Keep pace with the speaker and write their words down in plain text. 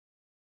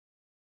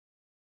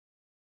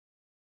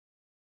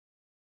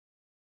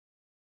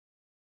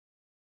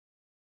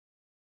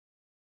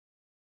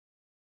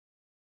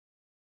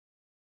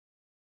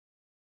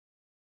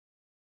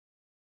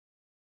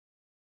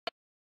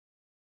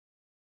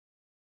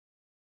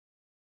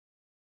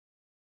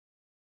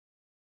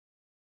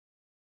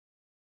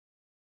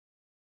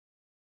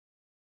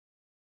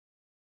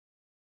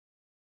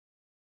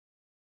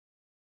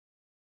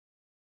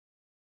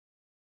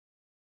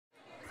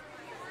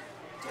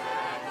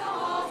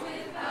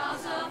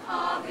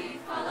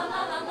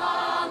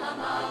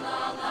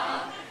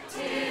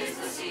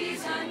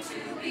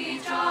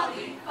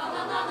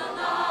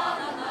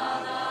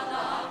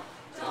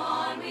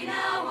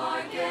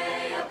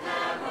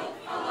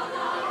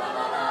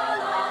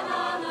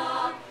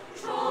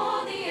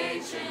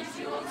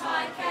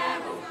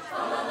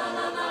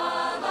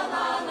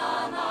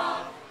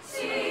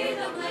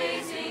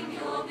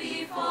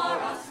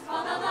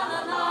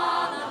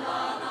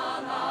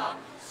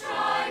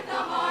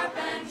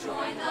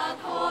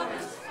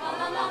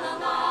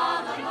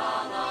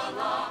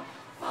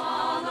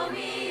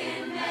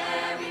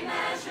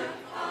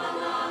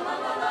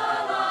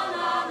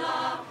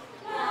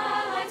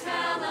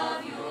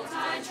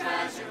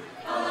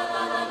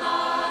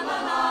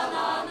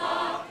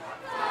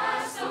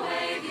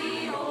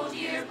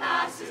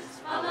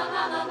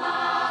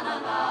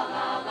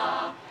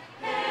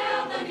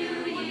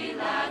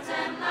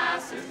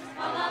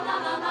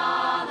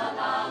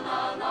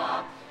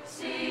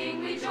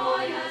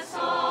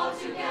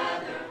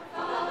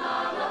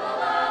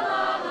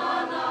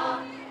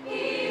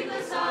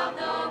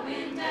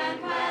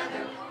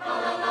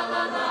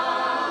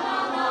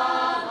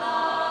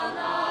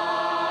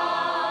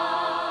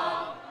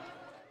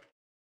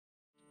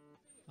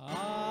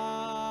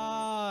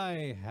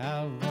I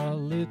have a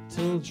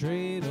little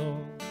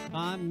dreidel,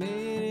 I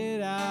made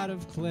it out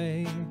of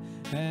clay,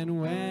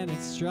 and when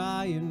it's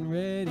dry and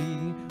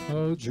ready,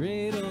 oh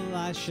dreidel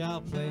I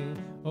shall play.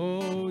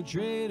 Oh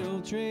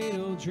dreidel,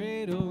 dreidel,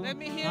 dreidel, Let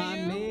me hear I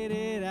you. made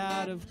it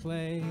out of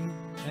clay,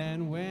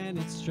 and when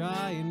it's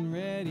dry and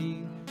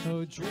ready,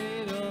 oh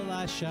dreidel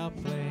I shall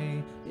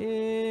play.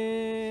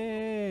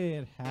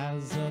 It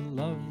has a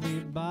lovely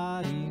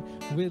body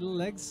with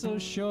legs so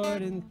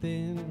short and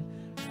thin.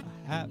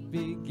 A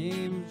happy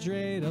game of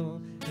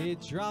dreidel,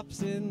 it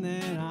drops in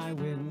then I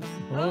win.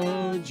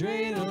 Oh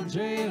dreidel,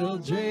 dreidel,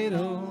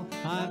 dreidel,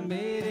 I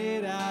made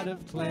it out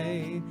of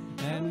clay,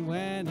 and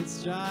when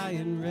it's dry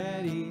and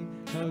ready,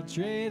 oh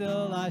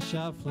dreidel I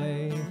shall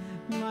play.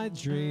 My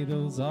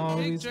dreidel's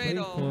always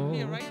playful,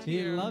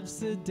 he loves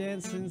to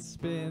dance and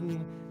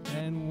spin,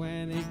 and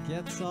when it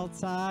gets all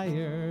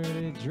tired,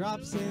 it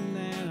drops in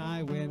and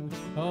I win.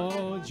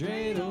 Oh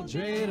dreidel,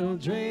 dreidel,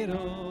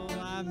 dreidel,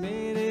 I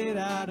made it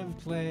out of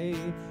clay,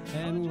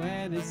 and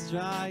when it's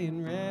dry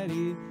and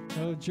ready,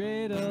 oh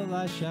dreidel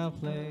I shall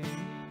play.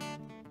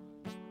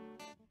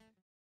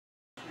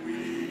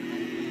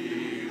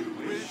 We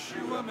wish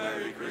you a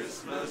Merry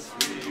Christmas,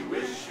 we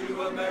wish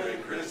you a Merry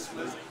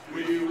Christmas,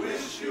 we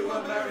wish you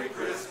a Merry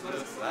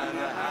Christmas and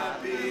a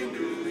Happy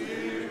New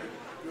Year.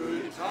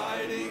 Good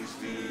tidings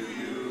to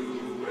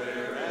you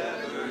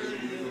wherever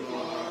you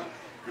are,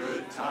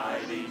 good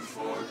tidings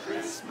for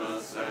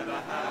Christmas and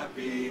a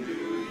Happy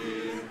New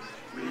Year.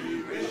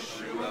 We wish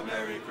you a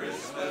Merry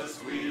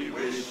Christmas, we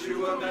wish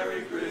you a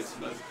Merry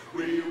Christmas,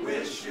 we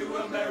wish you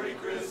a Merry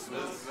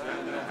Christmas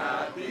and a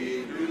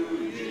Happy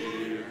New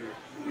Year.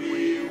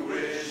 We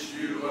wish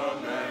you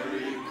a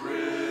Merry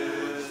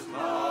Christmas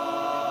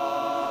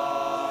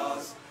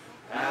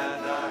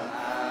and a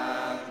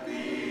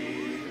Happy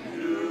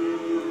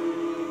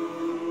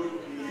New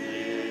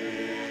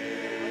Year.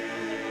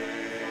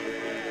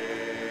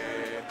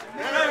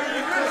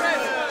 Merry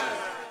Christmas!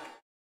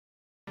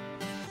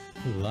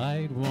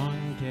 Light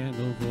one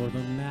candle for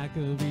the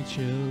Maccabee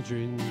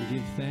children,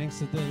 give thanks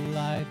that the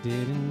light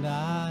didn't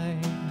die.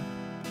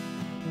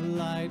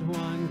 Light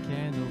one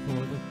candle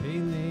for the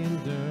pain they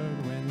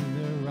endured when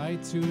the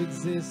right to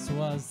exist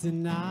was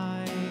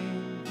denied.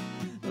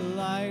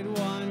 Light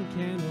one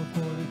candle for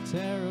the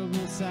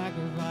terrible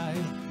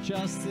sacrifice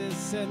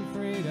justice and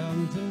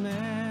freedom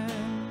demand.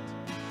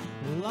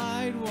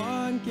 Light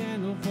one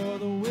candle for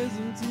the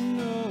wisdom to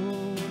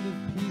know the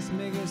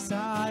peacemaker's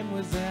time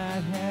was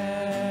at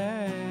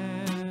hand.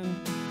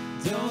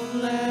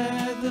 Don't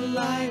let the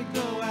light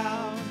go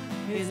out,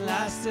 it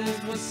lasted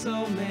for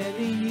so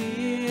many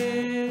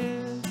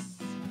years.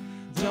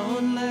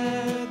 Don't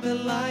let the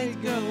light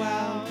go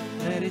out,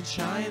 let it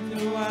shine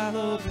through our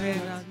hope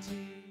and our tears.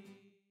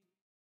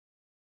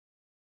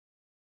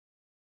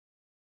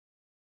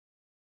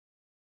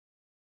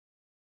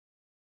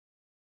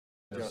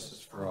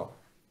 Justice for all.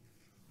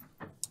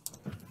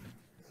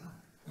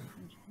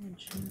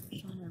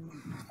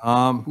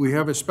 We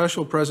have a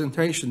special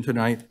presentation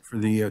tonight for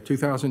the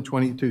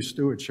 2022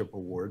 Stewardship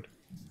Award.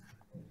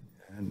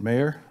 And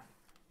Mayor,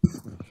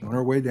 on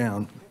our way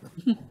down.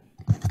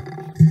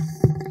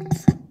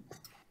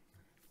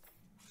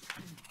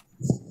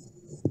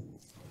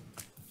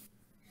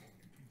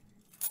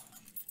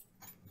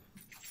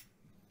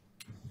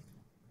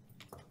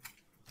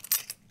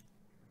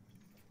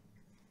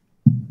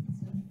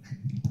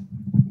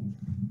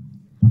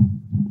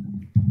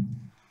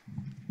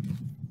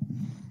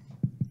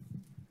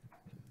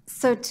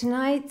 So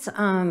tonight's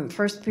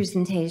first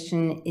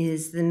presentation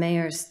is the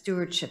Mayor's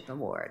Stewardship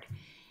Award.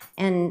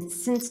 And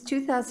since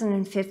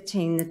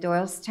 2015, the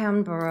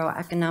Doylestown Borough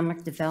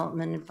Economic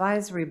Development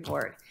Advisory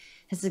Board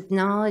has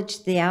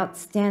acknowledged the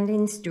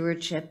outstanding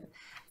stewardship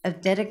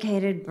of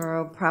dedicated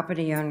borough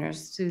property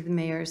owners through the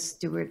Mayor's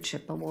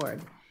Stewardship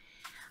Award.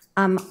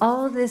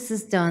 All of this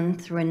is done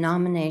through a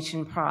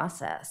nomination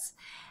process,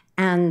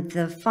 and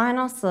the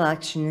final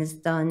selection is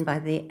done by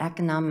the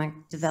Economic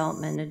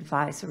Development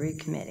Advisory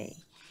Committee.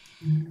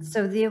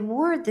 So the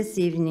award this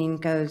evening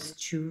goes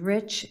to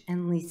Rich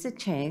and Lisa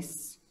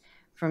Chase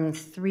from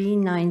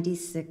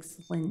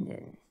 396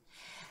 Linden.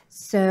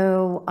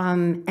 So,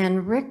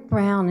 and Rick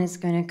Brown is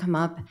going to come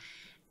up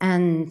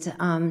and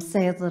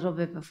say a little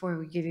bit before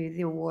we give you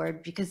the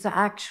award, because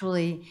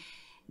actually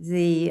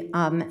the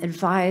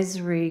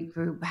advisory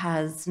group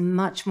has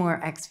much more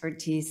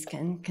expertise,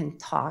 can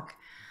talk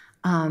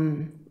a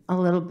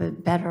little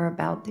bit better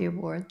about the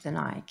award than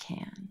I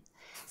can.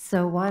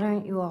 So why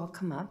don't you all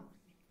come up?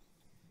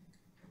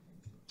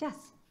 Yes.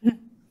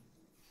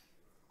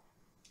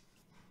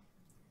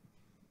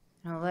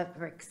 I'll let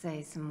Rick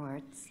say some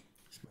words.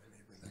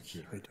 Thank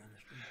you.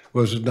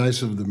 Well, it's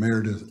nice of the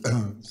mayor to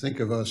think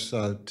of us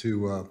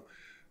to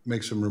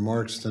make some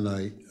remarks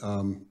tonight.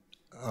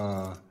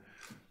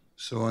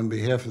 So on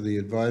behalf of the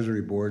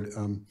advisory board,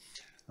 I'm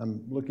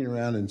looking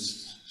around and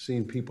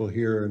seeing people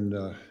here, and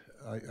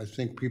I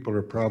think people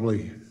are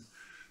probably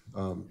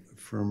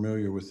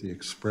familiar with the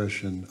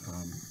expression,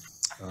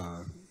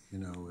 you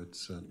know,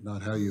 it's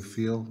not how you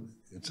feel,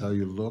 It's how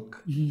you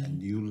look,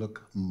 and you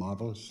look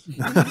marvelous.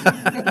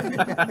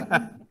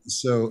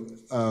 So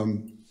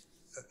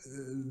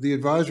the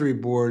advisory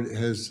board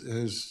has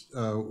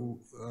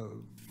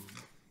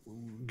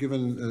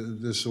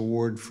given this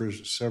award for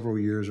several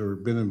years, or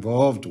been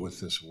involved with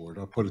this award.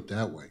 I'll put it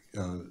that way.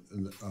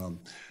 The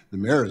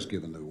mayor has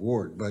given the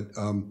award, but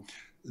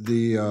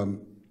the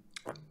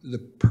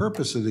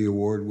purpose of the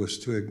award was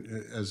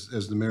to,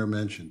 as the mayor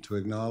mentioned, to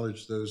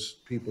acknowledge those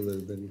people that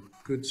have been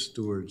good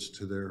stewards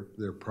to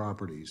their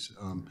properties.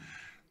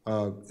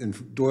 In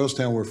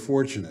Doylestown, we're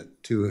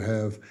fortunate to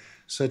have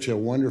such a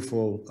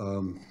wonderful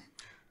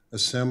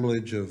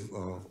assemblage of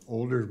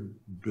older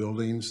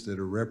buildings that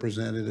are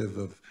representative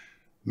of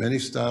many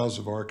styles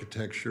of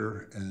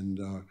architecture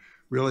and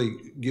really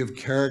give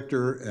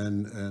character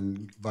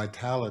and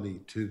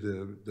vitality to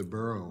the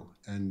borough.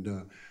 And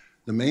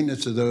the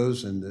maintenance of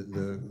those and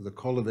the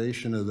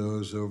cultivation of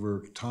those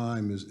over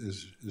time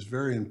is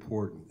very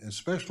important,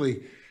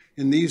 especially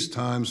in these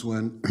times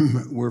when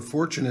we're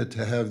fortunate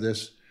to have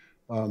this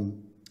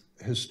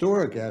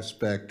historic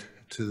aspect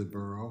to the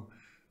borough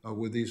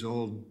with these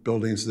old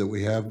buildings that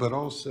we have, but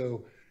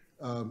also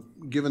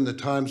given the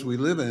times we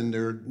live in,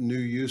 there are new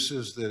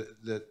uses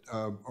that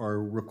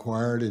are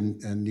required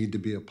and need to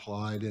be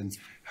applied, and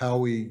how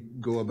we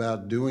go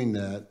about doing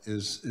that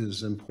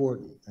is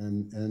important.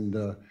 And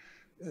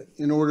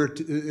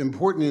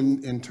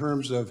important in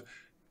terms of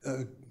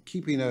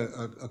keeping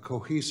a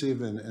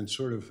cohesive and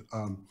sort of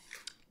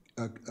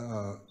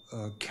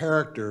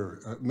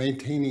character,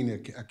 maintaining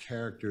a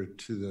character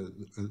to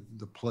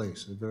the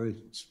place, a very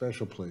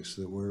special place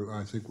that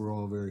I think we're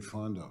all very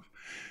fond of.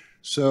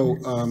 So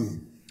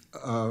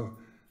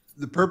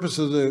the purpose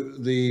of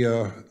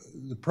the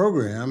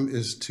program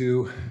is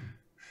to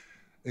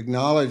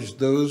acknowledge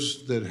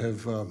those that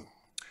have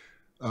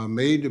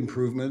made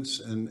improvements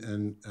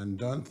and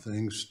done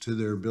things to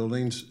their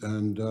buildings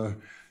and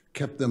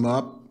kept them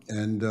up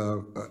and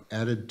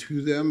added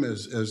to them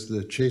as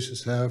the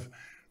Chases have,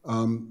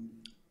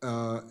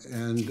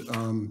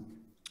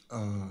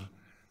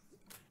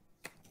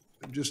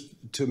 just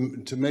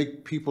to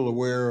make people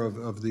aware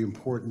of the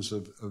importance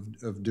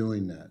of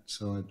doing that.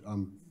 So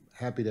I'm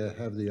happy to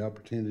have the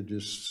opportunity to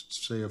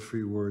just say a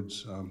few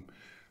words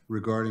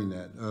regarding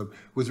that.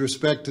 With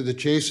respect to the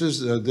Chases,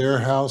 their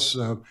house,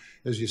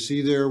 as you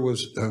see there,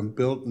 was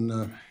built in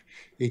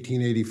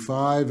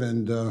 1885,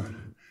 and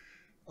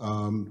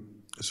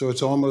so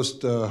it's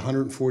almost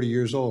 140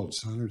 years old.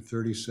 It's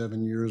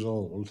 137 years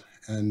old,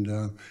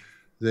 and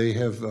they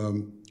have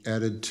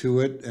added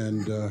to it,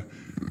 and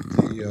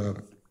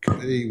the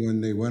committee,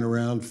 when they went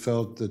around,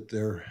 felt that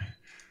their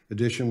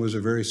addition was a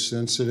very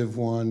sensitive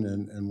one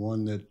and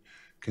one that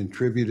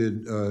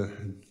contributed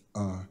to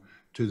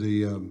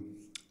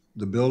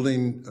the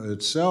building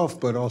itself,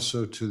 but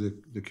also to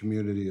the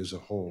community as a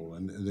whole.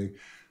 And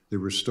they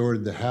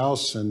restored the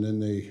house, and then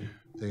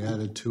they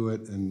added to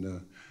it,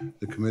 and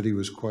the committee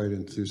was quite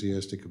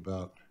enthusiastic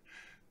about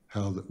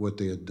what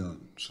they had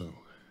done. So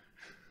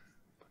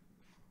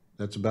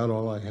that's about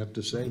all I have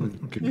to say.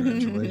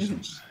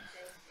 Congratulations.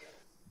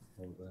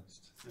 All the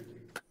best. Thank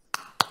you.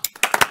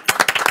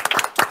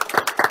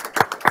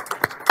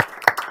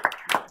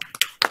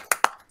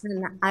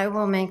 And I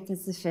will make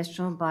this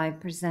official by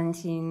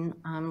presenting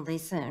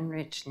Lisa and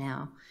Rich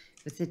now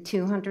with the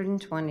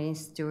 220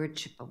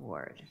 Stewardship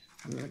Award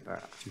from the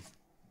borough.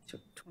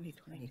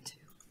 2022.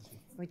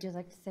 Would you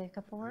like to say a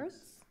couple words?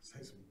 Say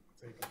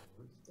a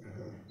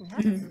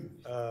couple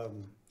words.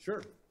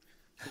 Sure.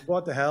 We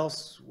bought the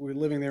house. We're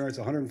living there. It's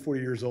 140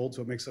 years old,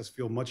 so it makes us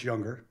feel much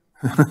younger.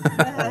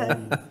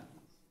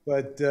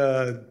 But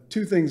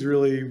two things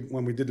really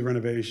when we did the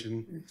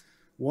renovation.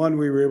 One,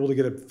 we were able to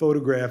get a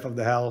photograph of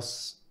the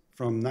house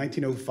from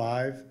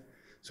 1905.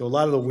 So a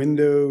lot of the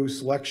window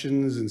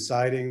selections and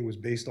siding was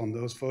based on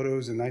those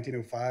photos in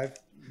 1905,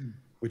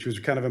 which was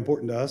kind of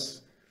important to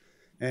us.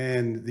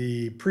 And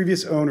the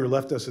previous owner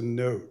left us a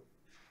note,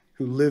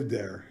 who lived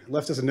there,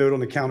 left us a note on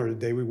the counter the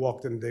day we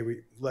walked in, the day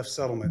we left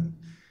settlement.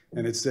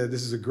 And it said,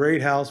 "This is a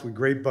great house with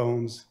great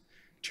bones.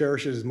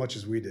 Cherish it as much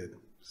as we did."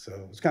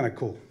 So it's kind of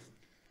cool.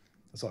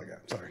 That's all I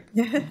got. Sorry.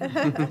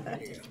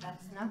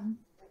 That's enough.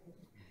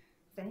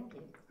 Thank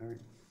you. All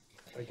right.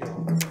 Thank you.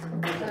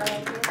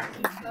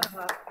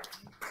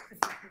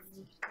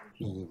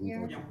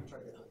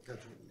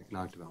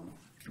 Economic development.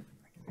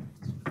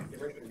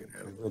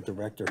 The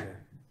director here.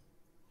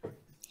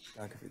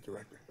 Geography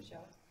director.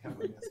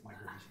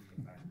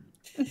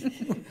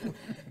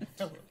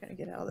 Gotta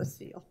get out of this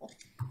field.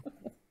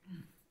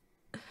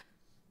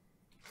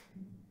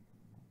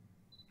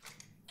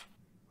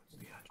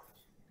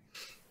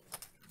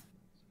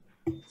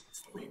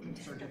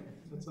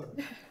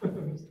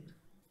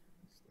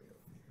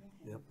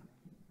 Yep.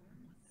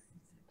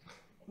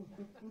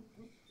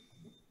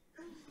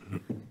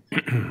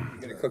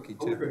 Get a cookie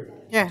too.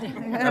 Yeah.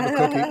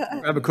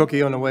 Have a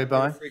cookie on the way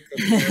by.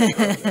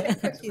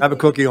 Have a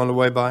cookie on the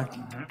way by.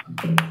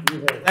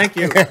 Thank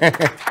you.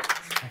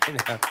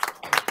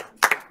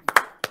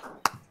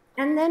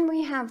 And then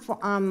we have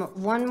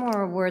one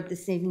more award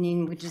this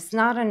evening, which is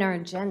not on our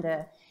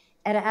agenda.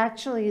 It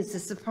actually is a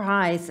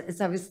surprise.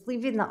 As I was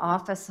leaving the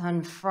office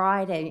on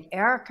Friday,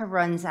 Erica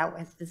runs out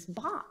with this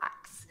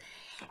box.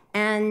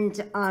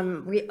 And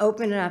we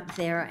open it up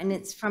there, and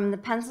it's from the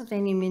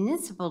Pennsylvania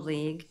Municipal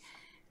League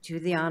to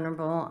the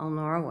Honorable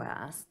Elnora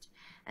West.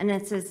 And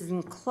it says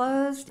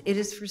enclosed, it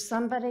is for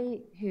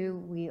somebody who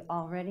we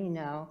already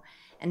know,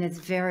 and it's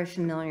very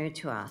familiar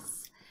to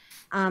us.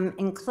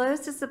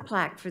 Enclosed is a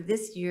plaque for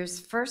this year's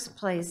first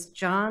place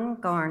John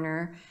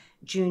Garner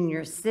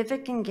Jr.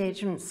 Civic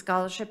Engagement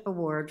Scholarship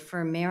Award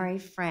for Mary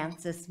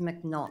Frances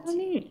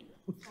McNulty.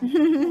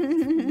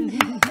 Mary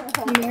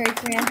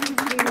Frances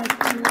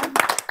McNulty.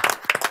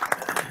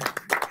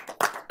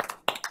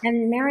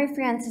 And Mary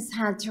Frances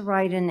had to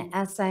write an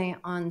essay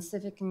on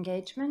civic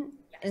engagement,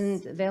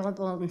 and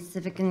available in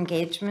civic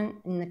engagement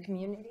in the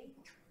community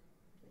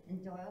in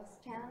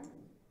Doylestown.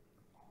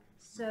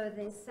 So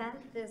they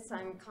sent this,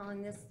 I'm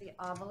calling this the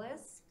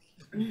obelisk.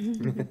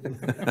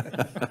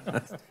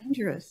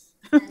 Dangerous.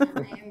 And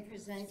I am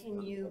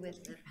presenting you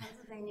with the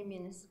Pennsylvania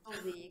Municipal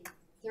League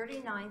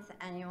 39th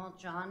Annual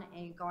John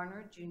A.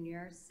 Garner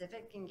Jr.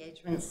 Civic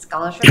Engagement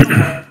Scholarship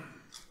Award.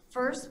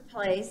 First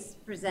place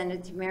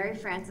presented to Mary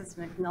Frances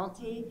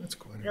McNulty,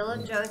 Villa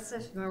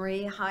Joseph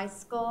Marie High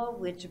School,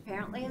 which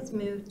apparently has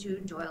moved to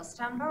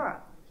Doylestown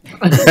Borough.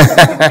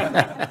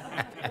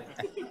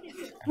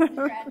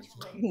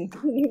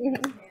 Congratulations.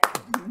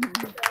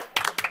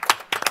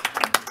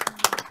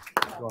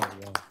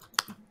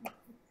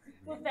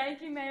 Well,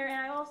 thank you, Mayor, and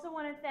I also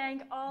want to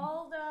thank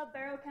all the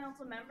Borough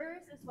Council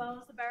members as well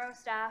as the Borough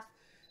staff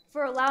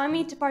for allowing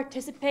me to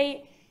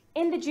participate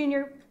in the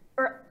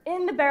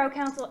Borough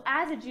Council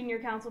as a junior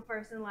council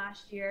person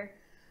last year.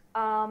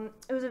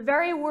 It was a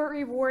very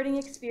rewarding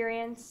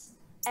experience,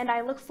 and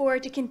I look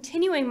forward to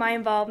continuing my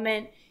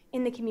involvement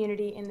in the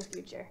community in the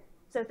future.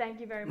 So thank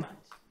you very much.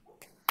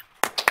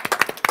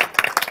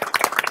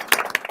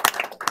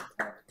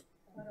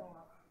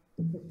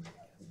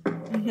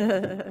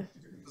 You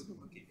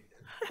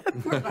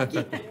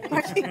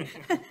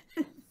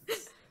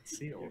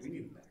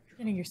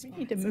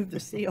need to move the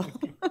seal.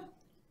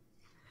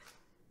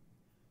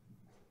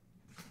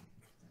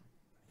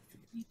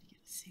 Need to get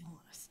a seal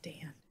on a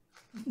stand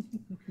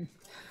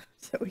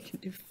so we can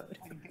do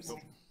photos.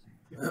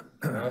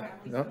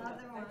 No,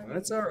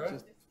 that's all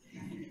right.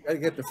 Got to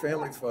get the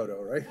family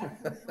photo, right?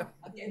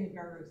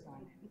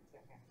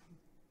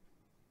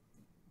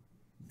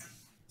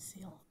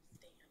 Seal.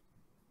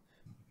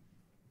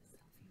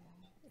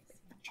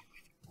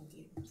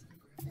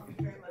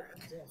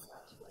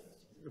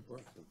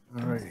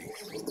 All righty.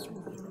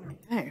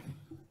 Hey.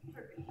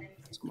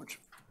 So much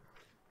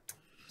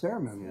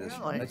ceremony.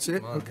 Really? That's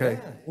it? Okay.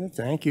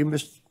 Thank you,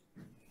 Mr.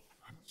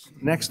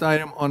 Next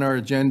item on our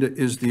agenda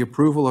is the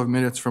approval of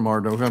minutes from our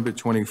November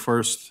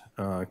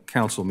 21st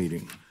council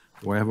meeting.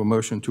 Do I have a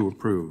motion to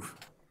approve?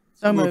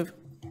 So moved.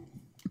 You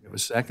have a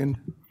second?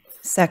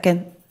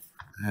 Second.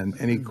 And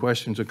any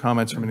questions or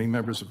comments from any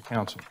members of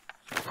council?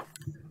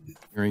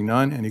 Hearing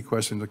none. Any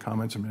questions or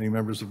comments from any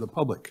members of the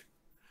public?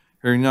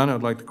 Hearing none,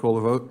 I'd like to call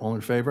a vote. All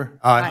in favor?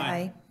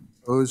 Aye.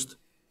 Opposed?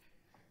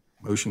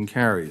 Motion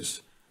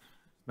carries.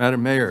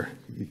 Madam Mayor,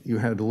 you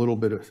had a little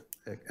bit of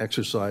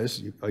exercise.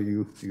 Do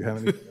you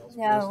have anything else?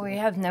 No, we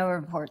have no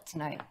report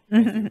tonight.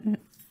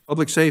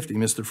 Public safety,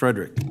 Mr.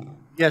 Frederick.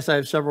 Yes, I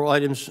have several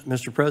items,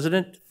 Mr.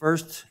 President.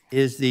 First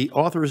is the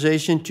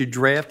authorization to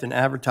draft and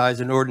advertise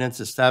an ordinance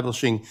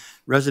establishing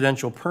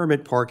residential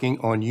permit parking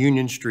on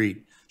Union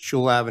Street,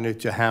 Shule Avenue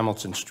to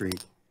Hamilton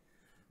Street.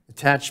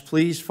 Attached,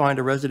 please find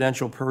a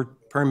residential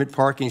permit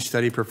parking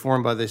study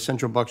performed by the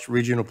Central Bucks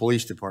Regional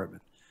Police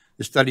Department.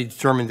 The study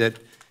determined that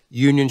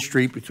Union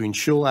Street between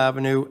Shule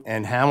Avenue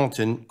and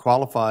Hamilton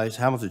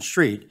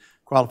Street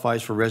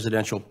qualifies for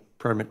residential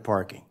permit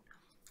parking.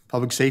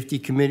 Public Safety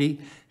Committee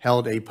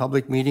held a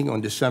public meeting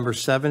on December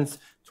 7th,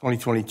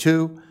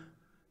 2022,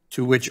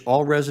 to which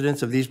all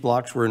residents of these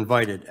blocks were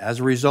invited. As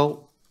a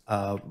result,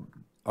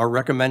 are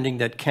recommending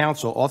that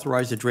council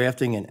authorize the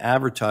drafting and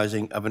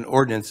advertising of an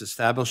ordinance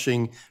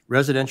establishing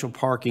residential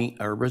parking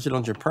or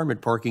residential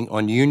permit parking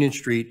on Union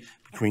Street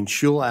between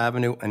Shule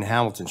Avenue and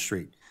Hamilton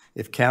Street.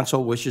 If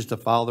council wishes to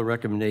follow the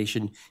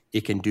recommendation,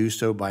 it can do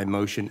so by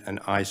motion, and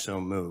I so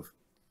move.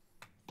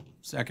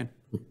 Second.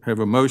 I have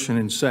a motion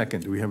and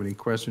second. Do we have any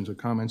questions or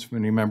comments from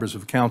any members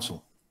of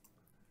council?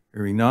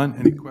 Hearing none.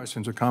 Any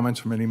questions or comments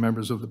from any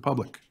members of the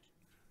public?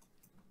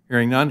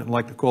 Hearing none, I'd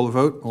like to call a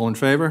vote. All in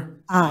favor?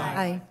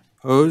 Aye.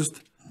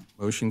 Opposed?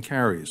 Motion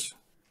carries.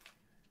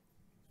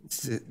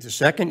 The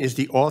second is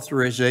the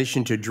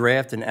authorization to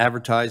draft and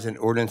advertise an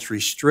ordinance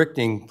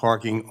restricting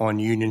parking on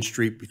Union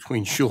Street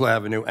between Shule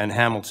Avenue and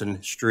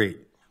Hamilton Street.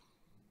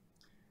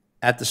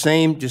 At the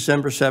same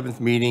December 7th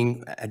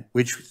meeting at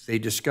which they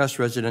discussed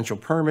residential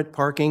permit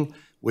parking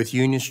with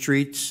Union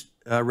Street's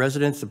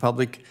residents, the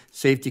Public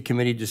Safety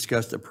Committee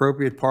discussed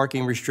appropriate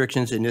parking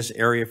restrictions in this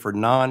area for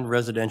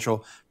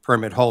non-residential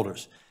permit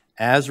holders.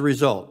 As a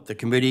result, the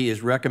committee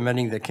is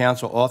recommending that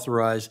council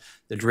authorize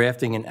the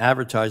drafting and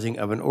advertising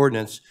of an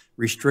ordinance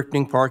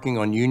restricting parking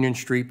on Union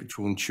Street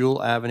between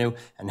Shule Avenue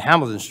and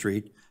Hamilton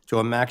Street to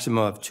a maximum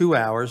of 2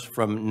 hours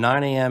from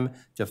 9 a.m.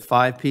 to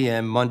 5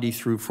 p.m. Monday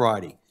through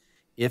Friday.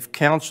 If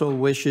council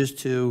wishes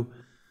to,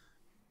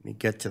 let me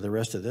get to the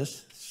rest of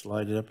this,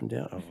 slide it up and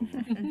down.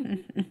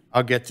 Oh.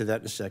 I'll get to that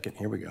in a second.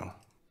 Here we go.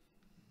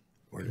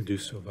 Or to do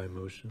so by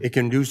motion. It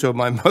can do so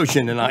by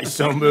motion, and I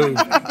so move.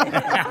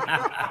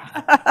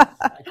 I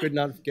could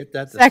not get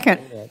that.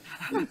 Second.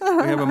 We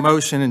have a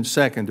motion and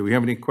second. Do we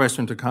have any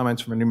questions or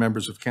comments from any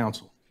members of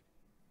council?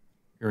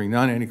 Hearing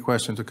none. Any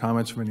questions or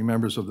comments from any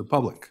members of the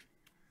public?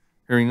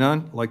 Hearing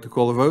none. I'd like to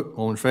call a vote.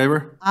 All in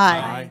favor?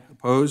 Aye.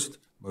 Opposed?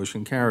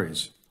 Motion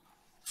carries.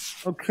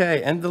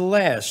 Okay, and the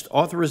last,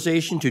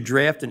 authorization to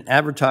draft and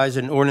advertise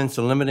an ordinance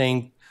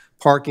eliminating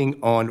parking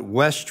on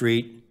West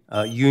Street,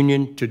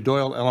 Union to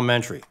Doyle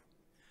Elementary.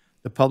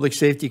 The Public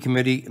Safety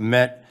Committee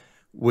met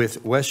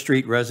with West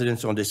Street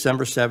residents on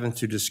December 7th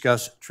to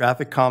discuss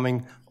traffic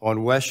calming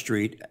on West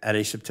Street. At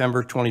a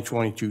September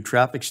 2022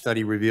 traffic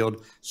study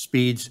revealed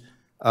speeds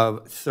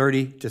of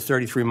 30 to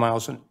 33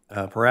 miles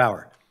per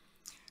hour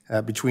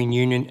between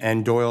Union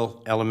and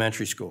Doyle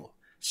Elementary School.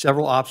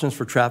 Several options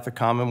for traffic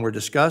calming were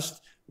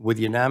discussed with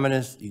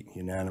unanimous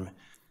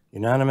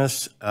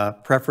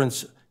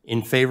preference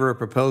in favor of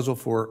proposal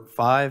for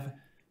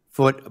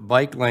 5-foot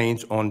bike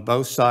lanes on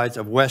both sides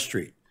of West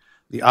Street,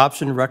 the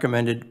option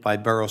recommended by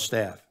borough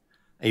staff.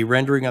 A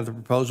rendering of the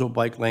proposal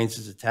bike lanes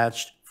is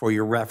attached for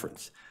your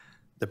reference.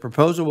 The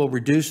proposal will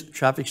reduce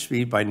traffic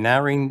speed by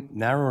narrowing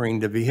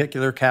the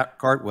vehicular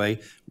cartway,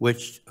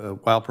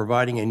 while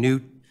providing a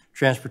new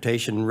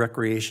transportation and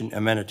recreation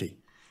amenity.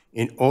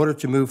 In order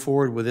to move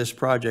forward with this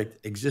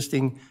project,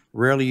 existing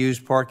rarely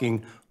used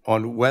parking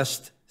on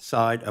west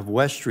side of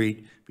West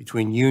Street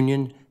between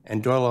Union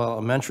and Doyle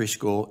Elementary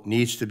School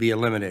needs to be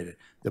eliminated.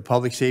 The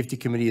Public Safety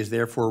Committee is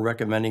therefore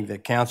recommending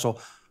that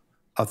council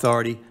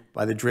authority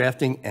by the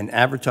drafting and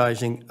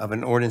advertising of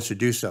an ordinance to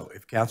do so.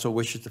 If council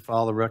wishes to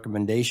follow the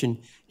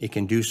recommendation, it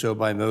can do so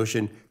by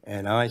motion,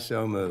 and I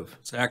so move.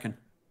 Second.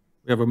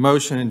 We have a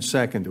motion and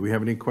second. Do we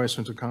have any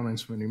questions or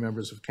comments from any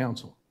members of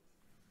council?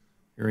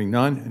 Hearing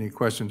none. Any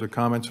questions or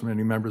comments from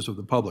any members of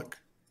the public?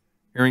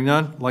 Hearing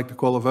none. I'd like to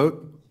call a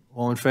vote.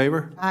 All in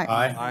favor? Aye.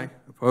 Aye.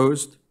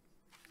 Opposed?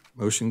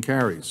 Motion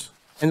carries.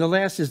 And the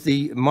last is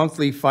the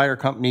monthly fire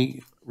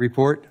company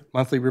report,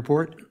 monthly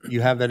report. You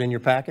have that in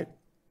your packet,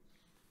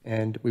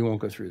 and we won't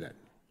go through that.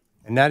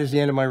 And that is the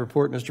end of my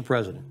report, Mr.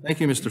 President. Thank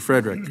you, Mr.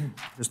 Frederick.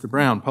 Mr.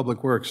 Brown,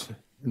 Public Works.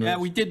 Yeah,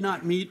 we did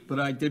not meet, but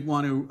I did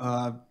want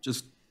to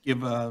just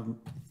give a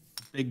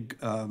big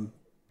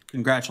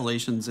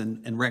congratulations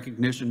and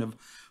recognition of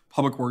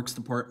Public Works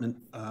Department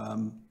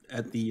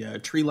at the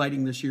tree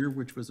lighting this year,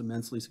 which was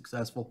immensely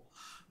successful,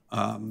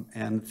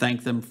 and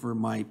thank them for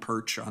my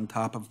perch on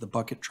top of the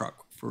bucket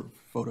truck for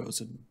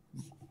photos. And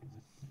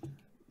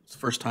it's the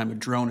first time a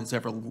drone has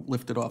ever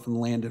lifted off and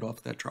landed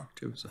off that truck,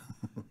 too. So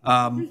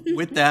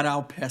with that,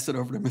 I'll pass it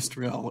over to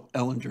Mr.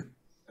 Ellinger.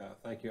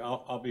 Thank you.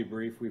 I'll be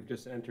brief. We've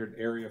just entered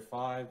Area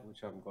 5,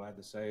 which I'm glad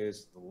to say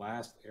is the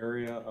last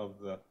area of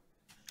the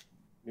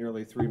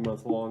nearly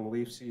 3-month-long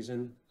leaf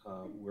season.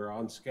 We're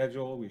on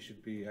schedule. We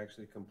should be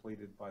actually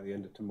completed by the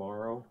end of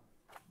tomorrow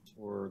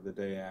or the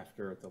day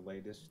after at the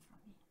latest.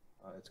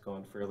 It's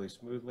gone fairly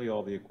smoothly.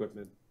 All the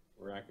equipment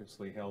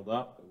miraculously held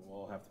up. It will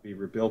all have to be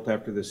rebuilt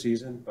after the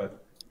season,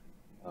 but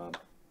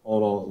all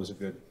in all, it was a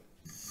good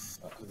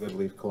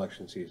leaf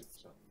collection season.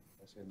 So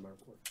that's the end of my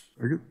report.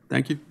 Very good.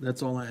 Thank you.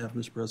 That's all I have,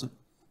 Mr. President.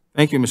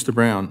 Thank you, Mr.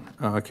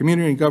 Brown.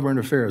 Community and Government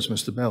Affairs,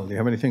 Mr. Bell, do you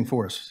have anything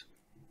for us?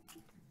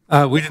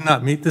 We did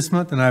not meet this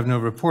month, and I have no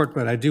report,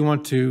 but I do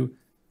want to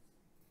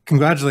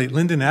congratulate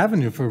Linden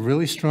Avenue for a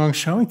really strong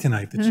showing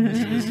tonight.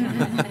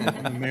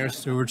 The Mayor's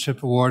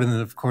Stewardship Award, and then,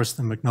 of course,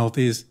 the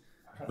McNulty's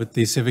with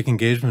the Civic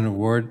Engagement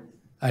Award.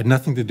 I had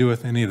nothing to do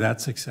with any of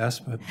that success,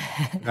 but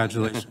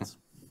congratulations.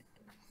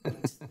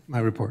 My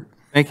report.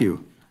 Thank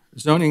you.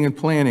 Zoning and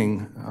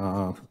Planning,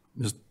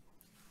 Ms.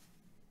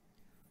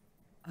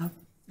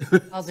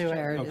 I'll do it.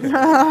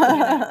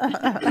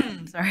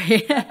 Okay.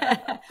 Sorry.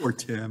 Or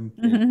Tim.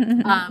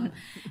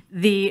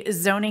 The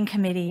zoning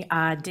committee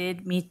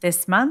did meet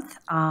this month,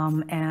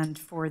 and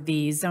for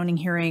the zoning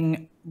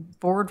hearing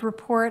board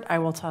report, I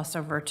will toss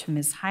over to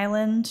Ms.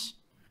 Highland.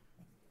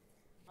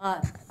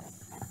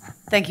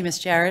 Thank you, Ms.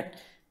 Jarrett.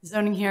 The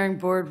zoning hearing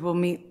board will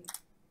meet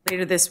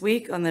later this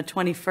week on the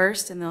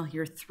 21st, and they'll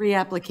hear 3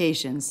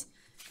 applications.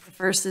 The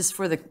first is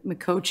for the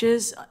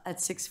McCoaches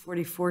at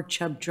 644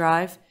 Chubb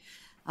Drive.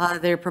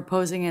 They're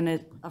proposing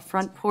a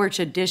front porch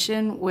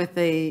addition with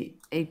a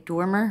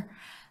dormer.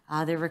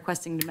 They're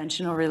requesting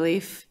dimensional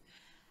relief.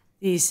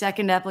 The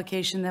second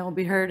application that will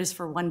be heard is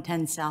for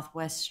 110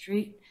 Southwest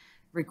Street,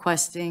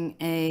 requesting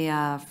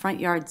a front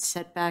yard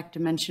setback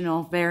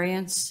dimensional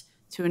variance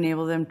to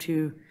enable them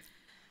to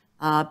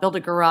build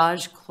a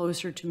garage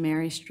closer to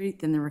Mary Street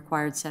than the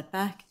required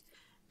setback.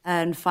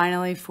 And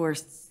finally, for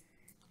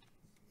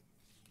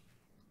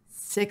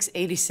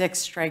 686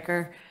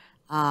 Stryker,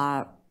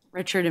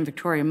 Richard and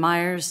Victoria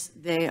Myers,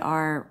 they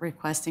are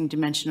requesting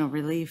dimensional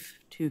relief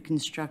to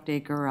construct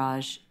a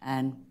garage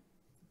and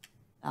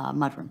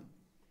mudroom.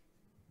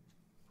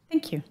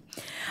 Thank you.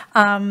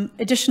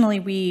 Additionally,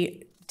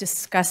 we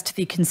discussed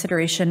the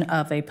consideration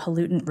of a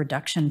pollutant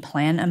reduction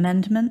plan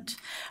amendment.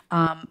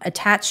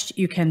 Attached,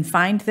 you can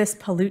find this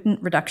pollutant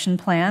reduction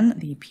plan,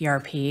 the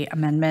PRP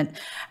amendment,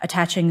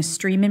 attaching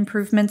stream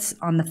improvements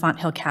on the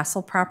Fonthill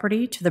Castle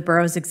property to the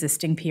borough's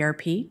existing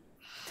PRP.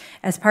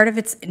 As part of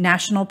its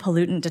National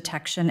Pollutant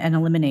Detection and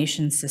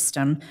Elimination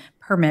System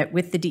permit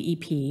with the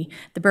DEP,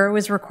 the borough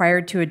is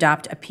required to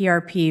adopt a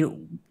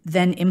PRP,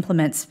 then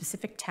implement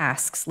specific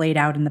tasks laid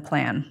out in the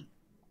plan.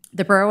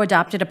 The borough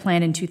adopted a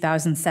plan in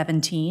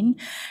 2017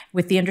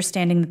 with the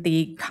understanding that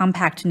the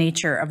compact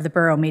nature of the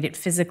borough made it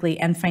physically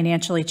and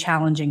financially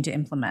challenging to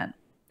implement.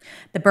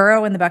 The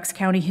borough and the Bucks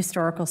County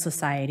Historical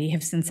Society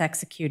have since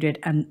executed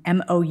an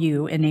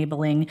MOU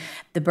enabling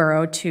the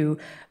borough to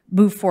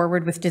move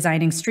forward with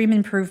designing stream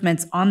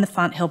improvements on the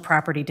Fonthill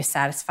property to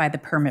satisfy the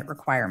permit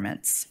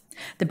requirements.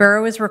 The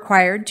borough is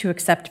required to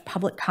accept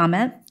public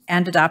comment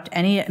and adopt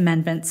any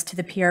amendments to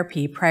the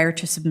PRP prior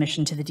to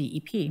submission to the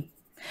DEP.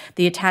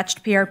 The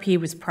attached PRP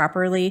was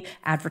properly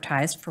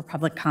advertised for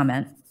public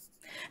comment.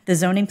 The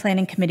Zoning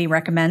Planning Committee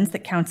recommends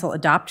that council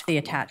adopt the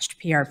attached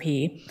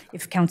PRP.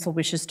 If council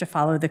wishes to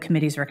follow the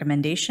committee's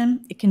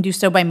recommendation, it can do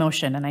so by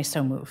motion, and I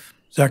so move.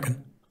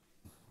 Second.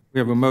 We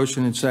have a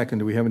motion and second.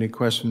 Do we have any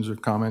questions or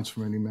comments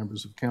from any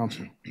members of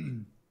council?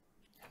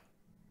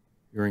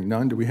 Hearing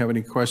none, do we have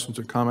any questions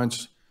or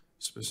comments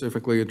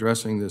specifically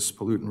addressing this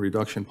pollutant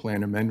reduction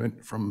plan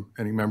amendment from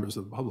any members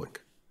of the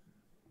public?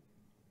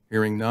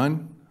 Hearing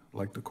none, I'd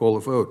like to call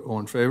a vote. All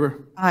in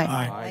favor?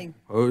 Aye.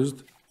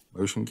 Opposed?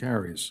 Motion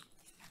carries.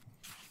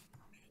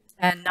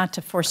 And not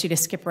to force you to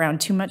skip around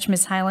too much,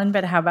 Ms. Hyland,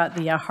 but how about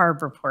the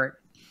HARB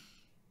report?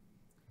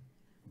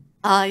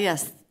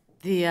 Yes,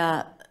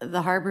 the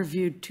HARB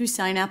reviewed 2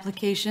 sign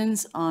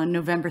applications on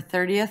November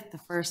 30th. The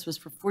first was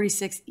for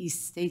 46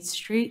 East State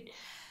Street,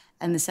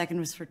 and the second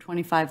was for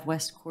 25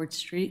 West Court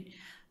Street.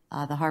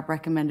 The HARB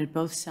recommended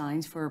both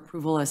signs for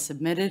approval as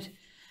submitted.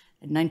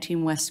 At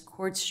 19 West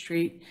Court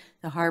Street,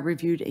 the HARB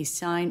reviewed a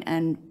sign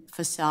and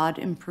facade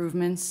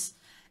improvements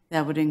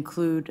that would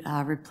include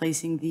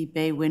replacing the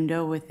bay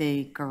window with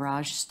a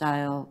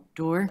garage-style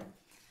door.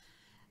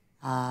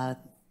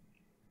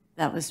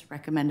 That was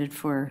recommended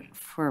for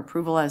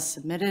approval as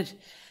submitted.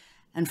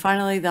 And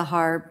finally, the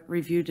HARB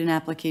reviewed an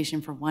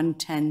application for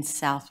 110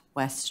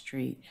 Southwest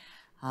Street.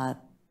 The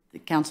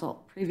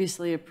council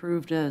previously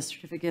approved a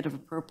certificate of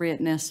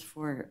appropriateness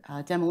for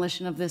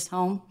demolition of this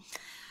home.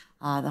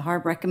 The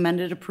HARB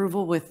recommended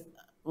approval with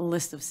a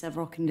list of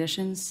several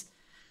conditions.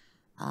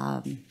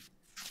 The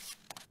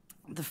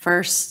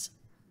first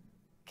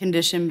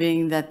condition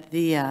being that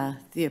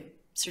the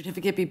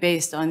certificate be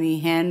based on the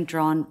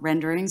hand-drawn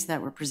renderings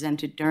that were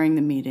presented during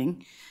the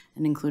meeting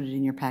and included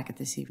in your packet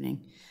this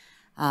evening.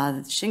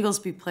 The shingles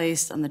be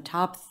placed on the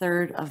top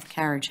third of the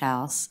carriage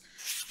house.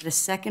 The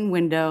second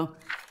window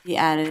be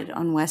added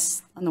on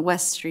the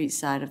West Street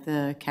side of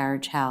the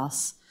carriage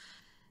house.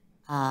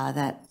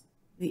 That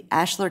the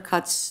ashlar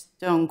cut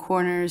stone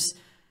corners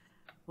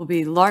will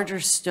be larger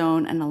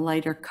stone and a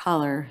lighter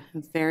color,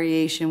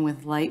 variation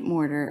with light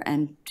mortar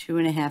and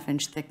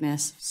 2.5-inch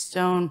thickness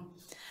stone.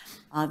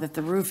 That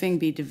the roofing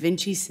be Da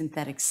Vinci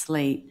synthetic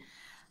slate.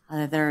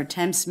 That there are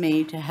attempts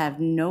made to have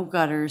no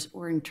gutters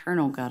or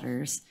internal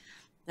gutters.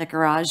 That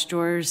garage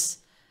doors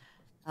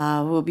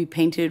will be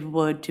painted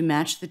wood to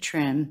match the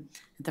trim.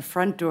 The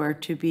front door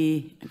to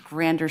be a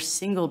grander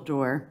single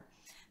door.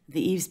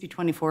 The eaves be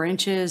 24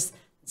 inches.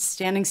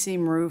 Standing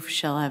seam roof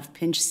shall have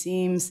pinch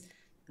seams.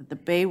 The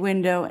bay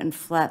window and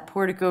flat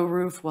portico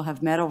roof will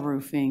have metal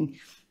roofing.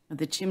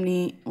 The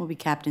chimney will be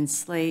capped in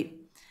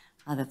slate.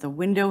 That the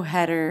window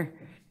header,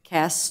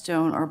 cast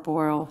stone or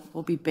boral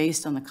will be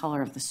based on the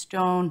color of the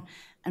stone.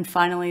 And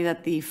finally,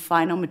 that the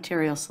final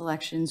material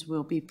selections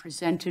will be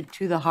presented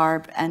to the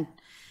HARB and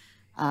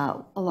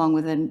along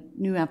with a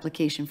new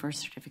application for a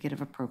certificate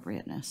of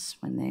appropriateness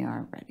when they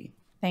are ready.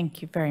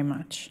 Thank you very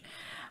much.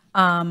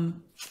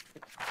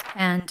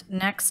 And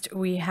next,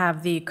 we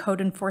have the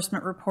code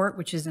enforcement report,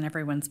 which is in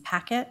everyone's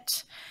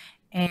packet.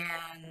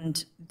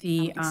 And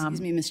the... Excuse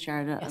me, Ms.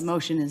 Jarrett, a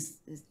motion is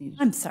needed.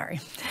 I'm sorry.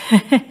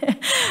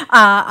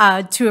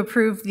 To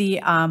approve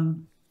the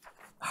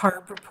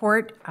HARB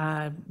report,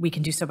 we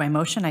can do so by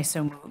motion. I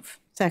so move.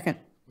 Second.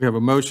 We have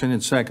a motion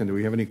and second. Do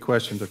we have any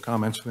questions or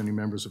comments from any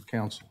members of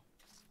council?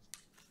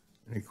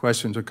 Any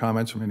questions or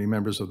comments from any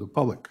members of the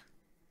public?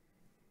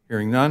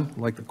 Hearing none,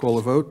 I'd like to call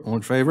a vote. All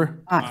in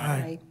favor?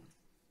 Aye.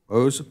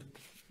 Opposed?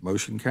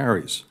 Motion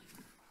carries.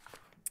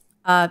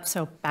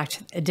 So back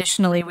to,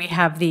 additionally, we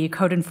have the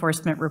code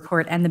enforcement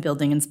report and the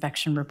building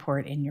inspection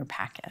report in your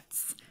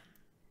packets.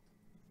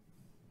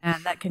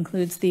 And that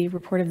concludes the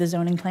report of the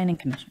Zoning Planning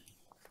Commission.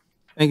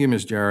 Thank you,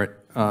 Ms. Jarrett.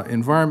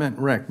 Environment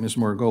and Rec, Ms.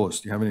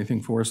 Margolis, do you have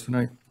anything for us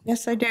tonight?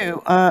 Yes, I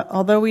do.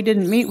 Although we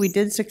didn't meet, we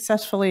did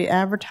successfully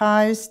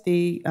advertise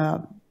the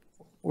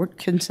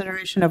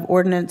consideration of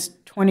ordinance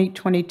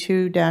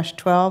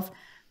 2022-12,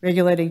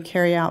 regulating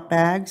carry-out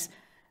bags.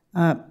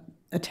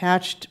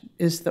 Attached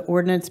is the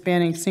ordinance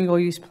banning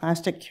single-use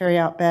plastic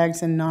carryout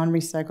bags and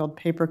non-recycled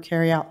paper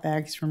carryout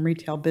bags from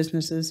retail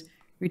businesses,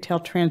 retail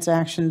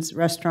transactions,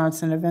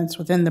 restaurants, and events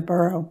within the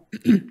borough.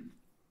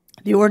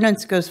 The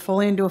ordinance goes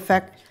fully into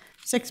effect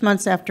 6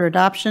 months after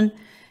adoption.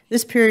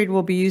 This period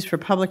will be used for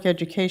public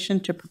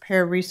education to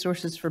prepare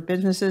resources for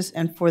businesses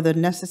and for the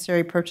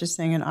necessary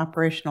purchasing and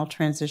operational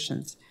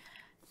transitions.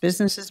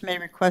 Businesses may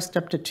request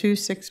up to 2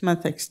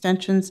 6-month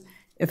extensions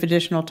if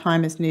additional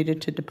time is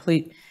needed to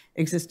deplete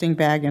existing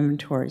bag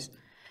inventories.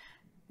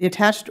 The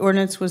attached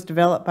ordinance was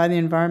developed by the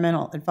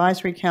Environmental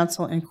Advisory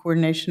Council in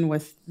coordination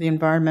with the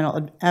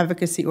environmental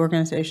advocacy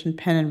organization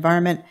Penn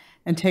Environment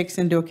and takes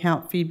into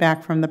account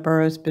feedback from the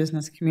borough's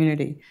business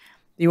community.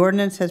 The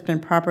ordinance has been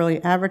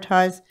properly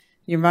advertised.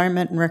 The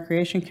Environment and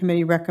Recreation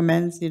Committee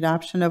recommends the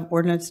adoption of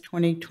Ordinance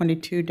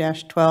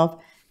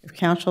 2022-12. If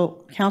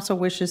council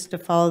wishes to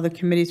follow the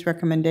committee's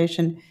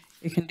recommendation,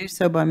 it can do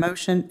so by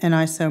motion, and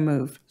I so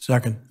move.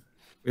 Second.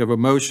 We have a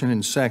motion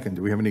and second.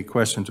 Do we have any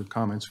questions or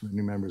comments from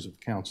any members of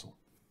council?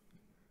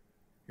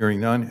 Hearing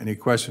none. Any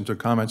questions or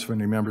comments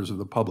from any members of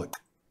the public?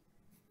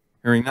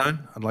 Hearing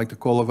none. I'd like to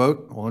call a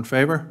vote. All in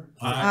favor?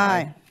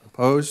 Aye.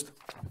 Opposed?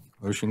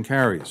 Motion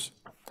carries.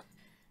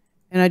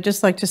 And I'd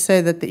just like to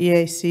say that the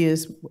EAC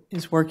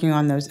is working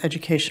on those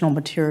educational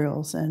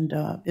materials and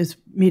is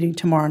meeting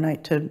tomorrow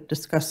night to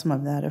discuss some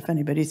of that if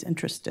anybody's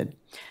interested.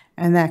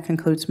 And that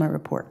concludes my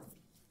report.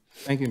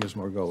 Thank you, Ms.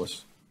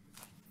 Margolis.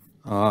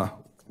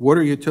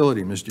 Water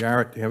utility, Ms.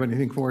 Jarrett, do you have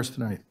anything for us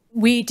tonight?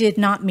 We did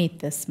not meet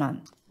this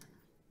month.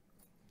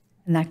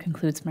 And that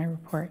concludes my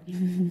report.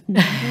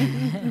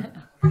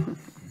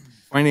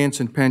 Finance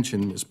and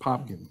pension, Ms.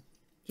 Popkin.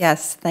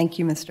 Yes, thank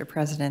you, Mr.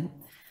 President.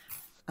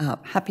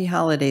 Happy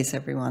holidays,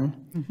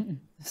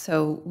 everyone.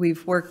 So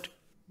we've worked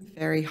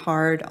very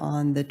hard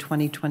on the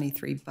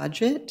 2023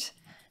 budget,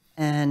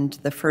 and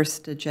the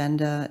first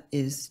agenda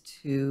is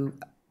to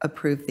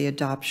approve the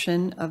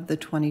adoption of the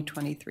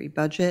 2023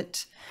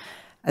 budget.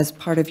 As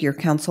part of your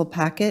council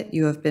packet,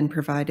 you have been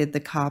provided the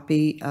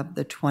copy of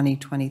the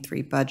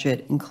 2023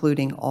 budget,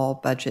 including all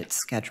budget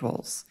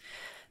schedules.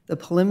 The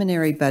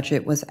preliminary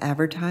budget was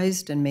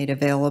advertised and made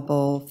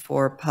available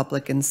for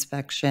public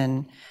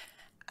inspection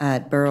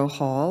at Borough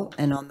Hall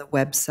and on the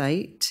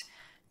website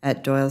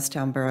at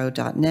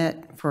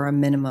doylestownborough.net for a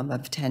minimum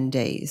of 10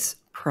 days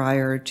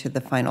prior to the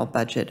final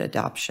budget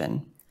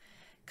adoption.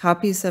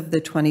 Copies of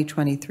the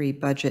 2023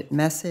 budget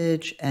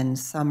message and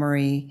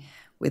summary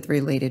with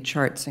related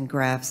charts and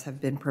graphs have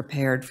been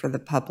prepared for the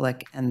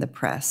public and the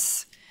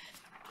press.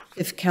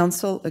 If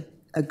council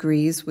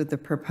agrees with the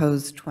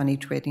proposed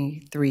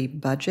 2023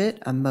 budget,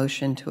 a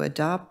motion to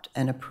adopt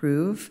and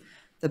approve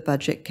the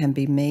budget can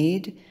be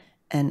made,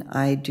 and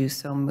I do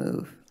so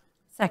move.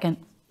 Second.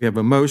 We have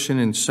a motion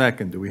and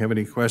second. Do we have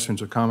any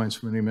questions or comments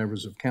from any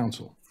members of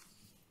council?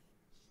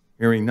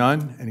 Hearing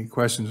none. Any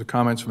questions or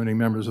comments from any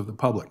members of the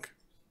public?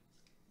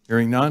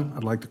 Hearing none,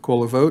 I'd like to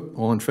call a vote.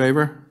 All in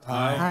favor?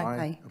 Aye.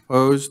 Aye.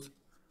 Opposed?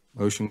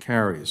 Motion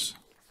carries.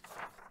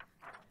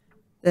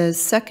 The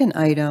second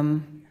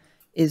item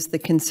is the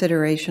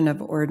consideration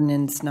of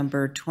ordinance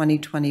number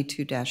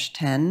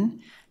 2022-10,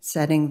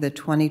 setting the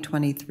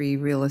 2023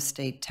 real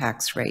estate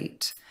tax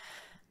rate.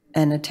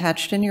 And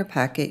attached in your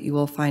packet, you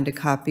will find a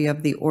copy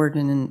of the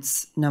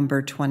ordinance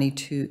number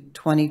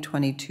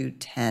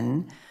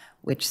 2022-10,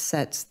 which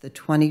sets the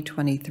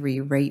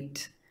 2023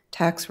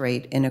 tax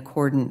rate in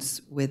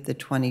accordance with the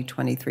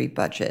 2023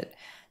 budget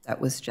that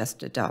was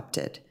just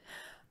adopted.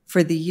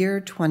 For the year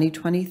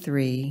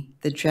 2023,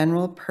 the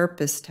general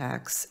purpose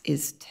tax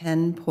is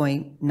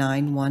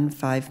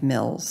 10.915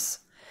 mils.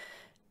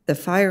 The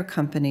fire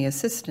company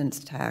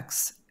assistance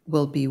tax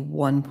will be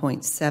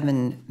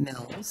 1.7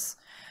 mils.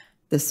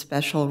 The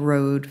special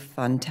road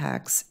fund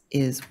tax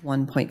is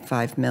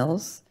 1.5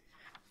 mils.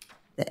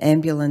 The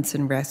ambulance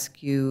and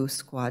rescue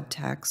squad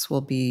tax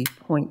will be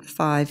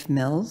 0.5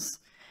 mils.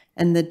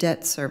 And the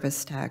debt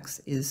service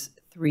tax is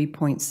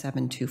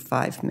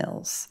 3.725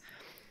 mils.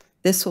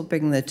 This will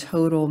bring the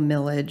total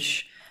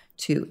millage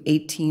to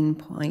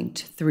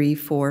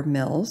 18.34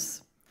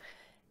 mils.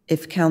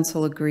 If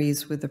council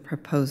agrees with the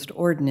proposed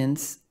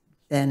ordinance,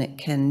 then it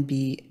can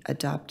be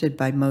adopted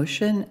by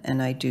motion,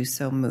 and I do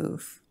so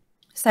move.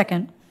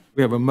 Second.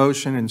 We have a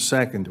motion and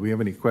second. Do we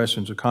have any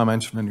questions or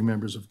comments from any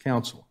members of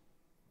council?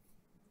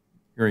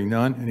 Hearing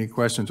none. Any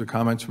questions or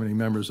comments from any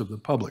members of the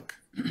public?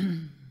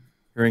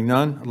 Hearing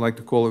none, I'd like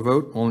to call a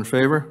vote. All in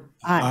favor?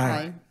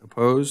 Aye.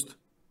 Opposed?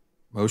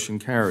 Motion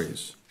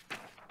carries.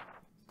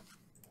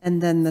 And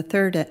then the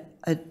third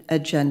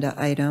agenda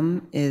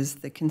item is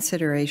the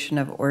consideration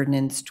of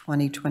ordinance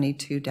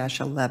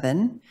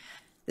 2022-11.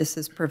 This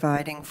is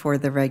providing for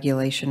the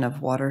regulation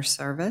of water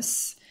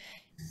service.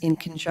 In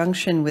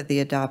conjunction with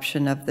the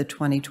adoption of the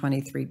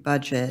 2023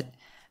 budget,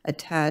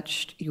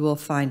 attached you will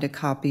find a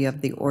copy of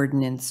the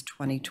ordinance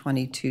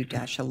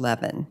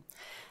 2022-11.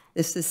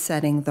 This is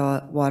setting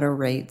the water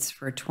rates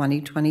for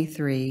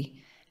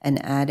 2023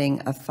 and adding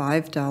a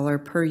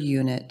 $5 per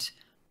unit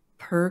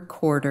per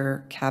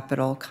quarter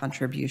capital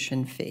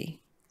contribution fee.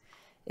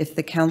 If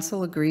the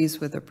council agrees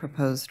with the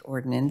proposed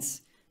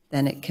ordinance,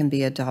 then it can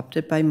be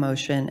adopted by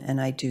motion,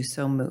 and I do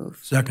so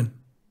move. Second.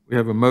 We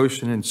have a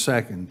motion and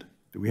second.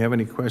 Do we have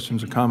any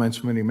questions or comments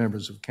from any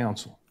members of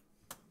council?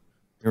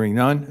 Hearing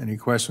none. Any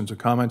questions or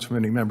comments from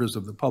any members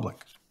of the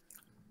public?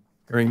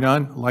 Hearing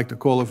none. I'd like to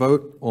call a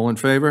vote. All in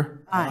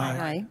favor?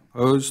 Aye.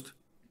 Opposed?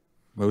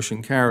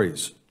 Motion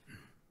carries.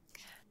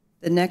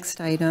 The next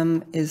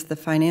item is the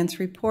finance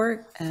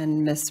report,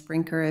 and Ms.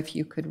 Sprinker, if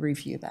you could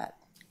review that.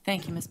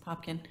 Thank you, Ms.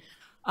 Popkin.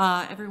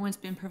 Everyone's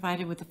been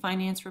provided with a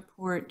finance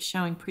report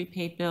showing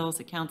prepaid bills,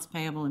 accounts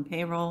payable, and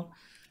payroll.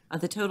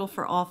 The total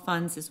for all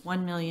funds is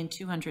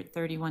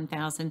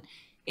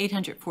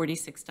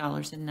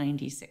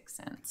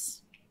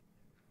 $1,231,846.96.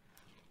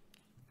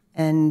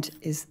 And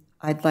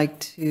I'd like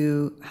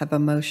to have a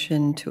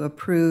motion to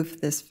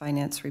approve this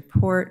finance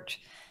report,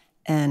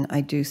 and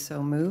I do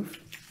so move.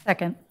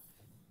 Second.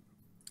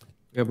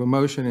 We have a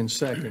motion and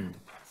second.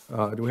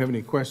 Do we have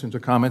any questions or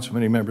comments from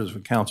any members of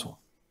the council?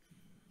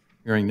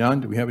 Hearing none.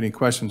 Do we have any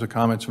questions or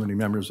comments from any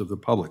members of the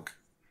public?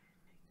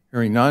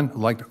 Hearing none. I'd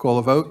like to call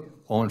a vote.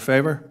 All in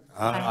favor?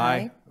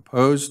 Aye.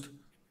 Opposed?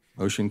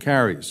 Motion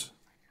carries.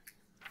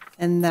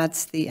 And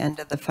that's the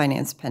end of the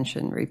finance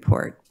pension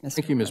report, Mr.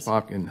 Thank you, Ms.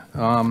 Popkin.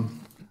 I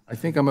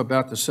think I'm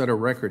about to set a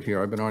record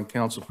here. I've been on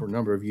council for a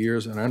number of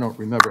years, and I don't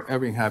remember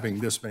ever having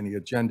this many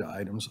agenda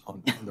items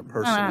on the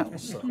personnel.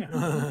 So.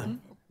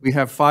 We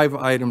have 5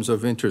 items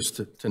of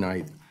interest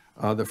tonight.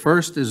 The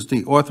first is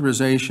the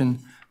authorization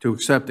to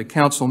accept a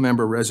council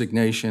member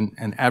resignation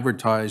and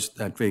advertise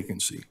that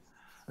vacancy.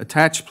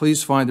 Attached,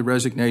 please find the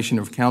resignation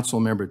of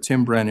council member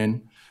Tim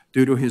Brennan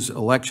due to his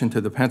election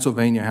to the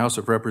Pennsylvania House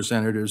of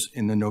Representatives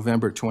in the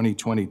November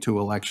 2022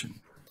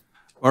 election.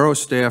 Borough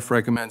staff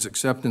recommends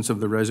acceptance of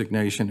the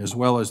resignation as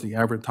well as the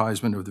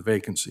advertisement of the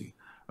vacancy.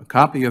 A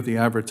copy of the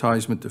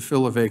advertisement to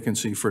fill a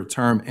vacancy for a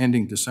term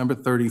ending December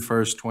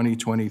 31st,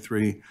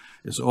 2023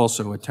 is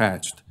also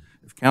attached.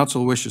 If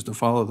council wishes to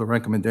follow the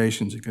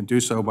recommendations, it can do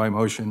so by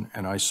motion,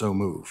 and I so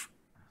move.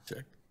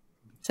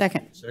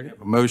 Second.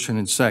 A motion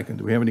and second.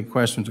 Do we have any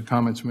questions or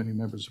comments from any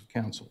members of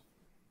council?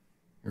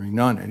 Hearing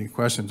none. Any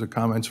questions or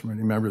comments from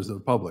any members of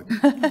the public?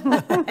 Who's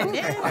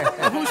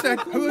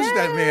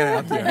that man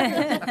out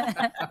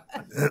there?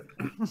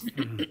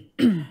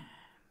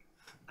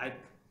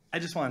 I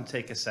just want to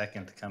take a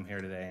second to come here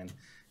today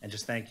and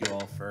just thank you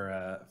all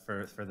for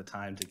the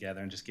time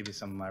together and just give you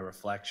some of my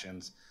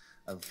reflections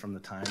from the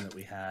time that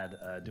we had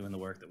doing the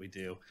work that we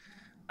do.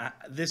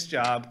 This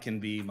job can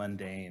be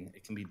mundane,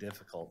 it can be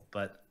difficult,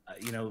 but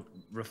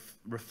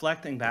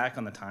reflecting back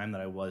on the time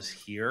that I was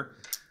here,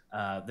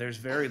 there's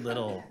very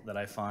little that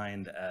I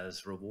find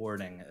as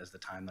rewarding as the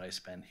time that I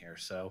spent here.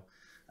 So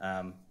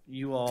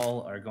you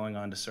all are going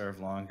on to serve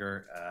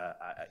longer.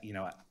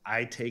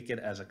 I take it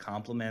as a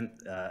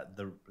compliment,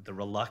 the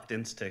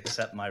reluctance to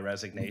accept my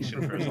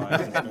resignation for as long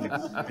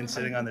as it's been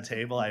sitting on the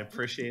table. I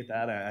appreciate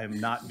that. I'm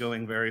not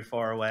going very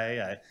far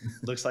away.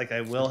 Looks like I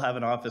will have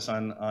an office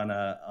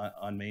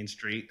on Main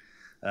Street.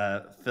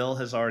 Phil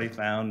has already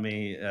found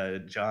me.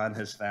 John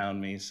has found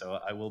me, so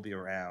I will be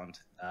around.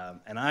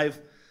 And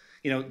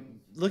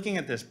looking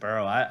at this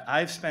borough,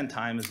 I've spent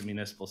time as a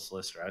municipal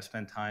solicitor. I've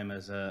spent time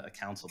as a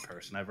council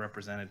person. I've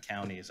represented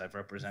counties. I've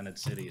represented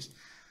cities.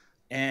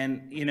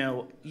 And,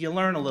 you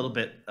learn a little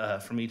bit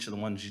from each of the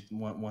ones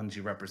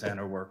you represent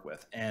or work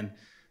with. And,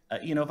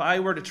 if I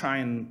were to try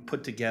and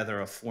put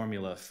together a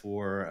formula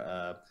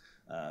for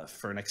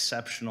an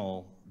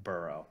exceptional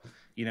borough,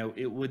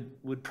 it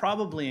would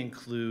probably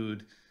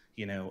include,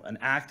 an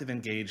active,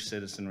 engaged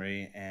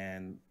citizenry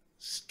and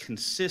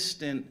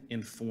consistent,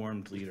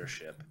 informed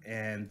leadership.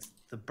 And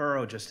the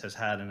borough just has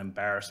had an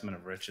embarrassment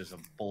of riches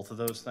of both of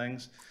those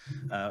things.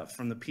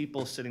 From the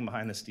people sitting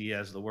behind this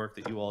Diaz, the work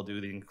that you all do,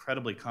 the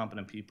incredibly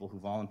competent people who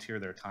volunteer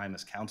their time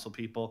as council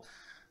people,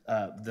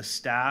 the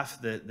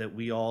staff that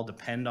we all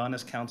depend on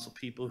as council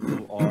people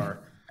who are,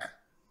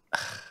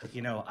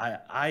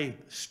 I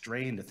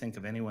strain to think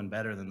of anyone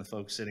better than the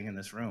folks sitting in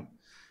this room.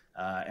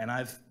 And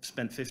I've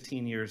spent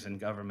 15 years in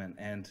government,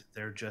 and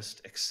they're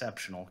just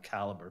exceptional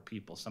caliber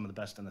people, some of the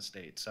best in the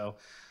state. So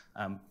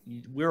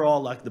we're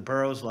all lucky, the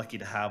borough's lucky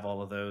to have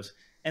all of those.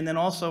 And then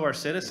also our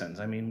citizens.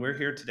 I mean, we're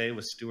here today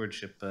with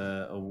stewardship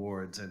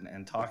awards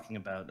and talking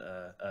about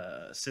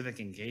civic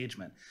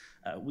engagement.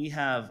 We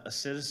have a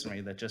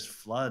citizenry that just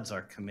floods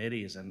our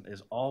committees and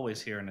is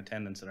always here in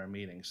attendance at our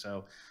meetings.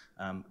 So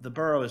the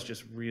borough is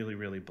just really,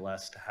 really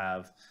blessed to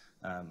have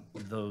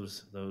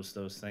those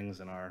things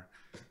in our,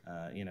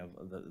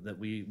 that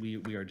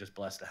we are just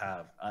blessed to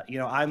have.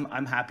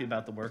 I'm happy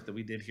about the work that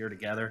we did here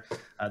together.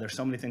 There's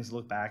so many things to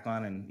look back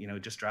on,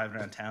 and just driving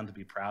around town to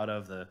be proud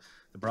of the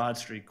Broad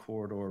Street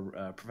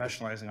corridor,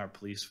 professionalizing our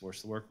police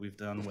force, the work we've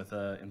done with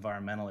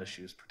environmental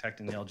issues,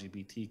 protecting the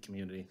LGBT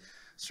community,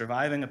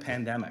 surviving a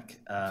pandemic.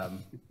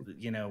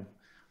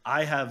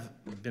 I have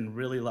been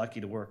really lucky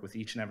to work with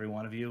each and every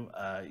one of you.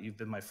 You've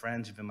been my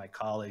friends, you've been my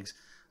colleagues.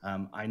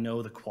 I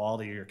know the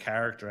quality of your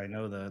character, I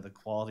know the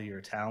quality of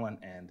your talent,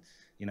 and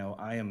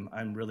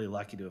I'm really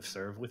lucky to have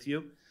served with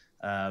you.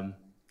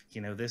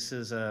 you know, this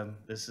is a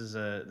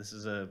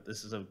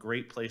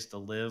great place to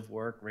live,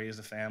 work, raise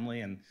a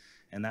family, and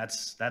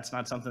that's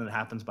not something that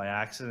happens by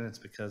accident. It's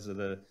because of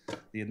the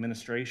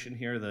administration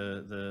here,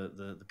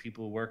 the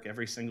people who work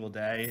every single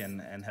day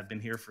and have been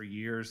here for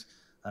years,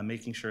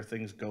 making sure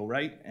things go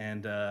right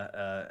and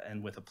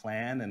with a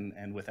plan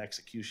and with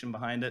execution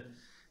behind it,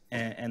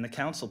 and the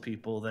council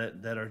people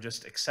that are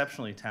just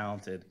exceptionally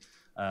talented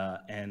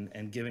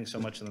and giving so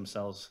much of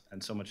themselves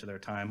and so much of their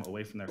time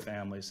away from their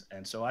families.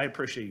 And so I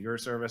appreciate your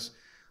service.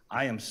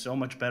 I am so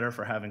much better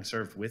for having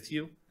served with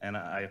you, and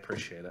I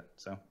appreciate it.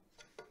 So.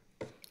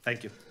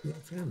 Thank you.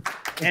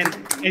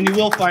 And you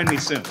will find me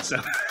soon, so.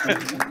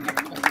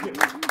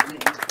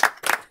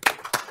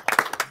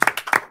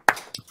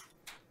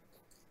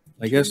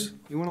 I guess.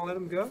 You want to let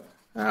him go?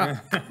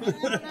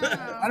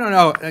 I don't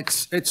know.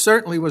 It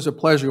certainly was a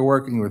pleasure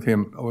working with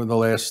him over the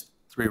last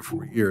 3 or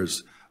 4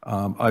 years.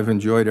 I've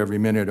enjoyed every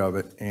minute of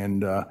it,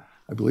 and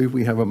I believe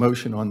we have a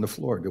motion on the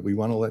floor. Do we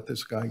want to let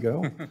this guy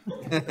go?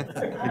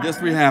 I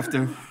guess we have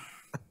to.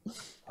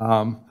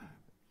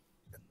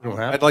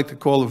 I'd like to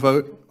call a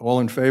vote. All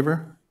in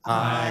favor?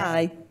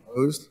 Aye.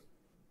 Opposed?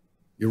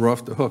 You're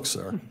off the hook,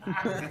 sir.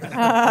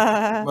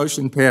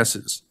 Motion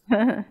passes.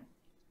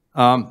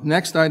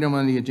 Next item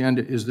on the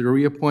agenda is the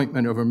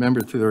reappointment of a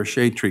member to the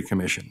Shade Tree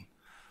Commission.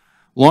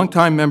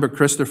 Longtime member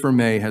Christopher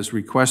May has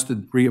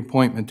requested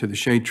reappointment to the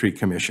Shade Tree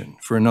Commission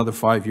for another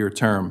 5-year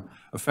term,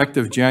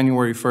 effective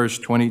January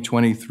 1st,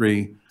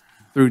 2023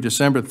 through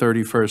December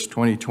 31st,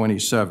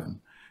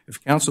 2027.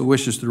 If council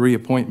wishes to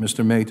reappoint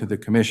Mr. May to the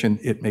commission,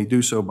 it may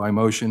do so by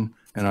motion,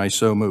 and I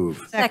so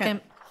move.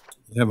 Second.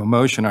 We have a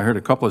motion. I heard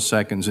a couple of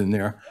seconds in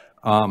there.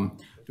 Do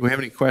we have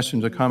any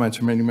questions or comments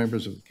from any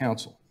members of the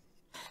council?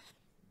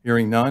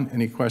 Hearing none.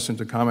 Any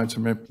questions or comments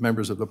from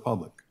members of the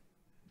public?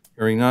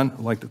 Hearing none. I'd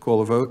like to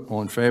call a vote.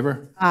 All in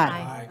favor?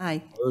 Aye.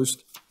 Aye.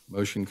 Opposed?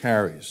 Motion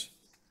carries.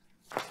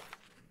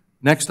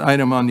 Next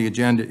item on the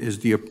agenda is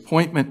the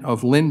appointment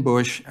of Lynn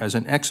Bush as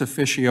an ex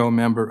officio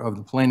member of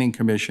the Planning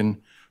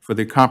Commission for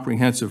the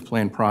comprehensive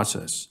plan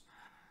process.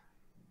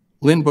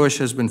 Lynn Bush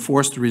has been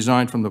forced to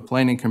resign from the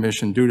Planning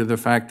Commission due to the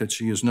fact that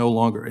she is no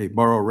longer a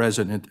borough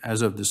resident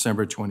as of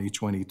December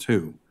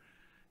 2022.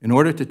 In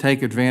order to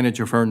take advantage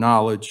of her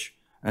knowledge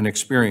and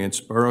experience,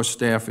 borough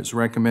staff is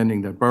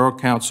recommending that Borough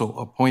Council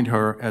appoint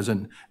her as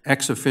an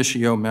ex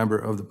officio member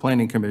of the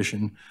Planning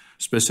Commission,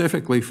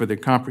 specifically for the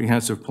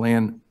comprehensive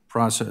plan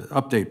process,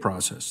 update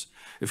process.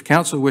 If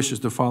council wishes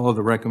to follow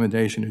the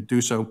recommendation to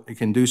do so, it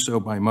can do so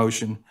by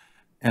motion,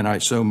 and I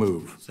so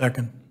move.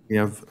 Second. We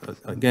have,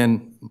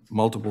 again,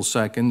 multiple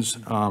seconds.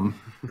 Do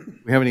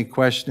we have any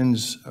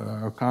questions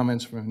or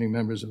comments from any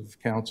members of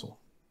council?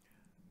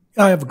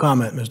 I have a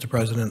comment, Mr.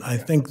 President. I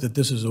think that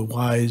this is a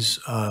wise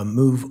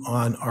move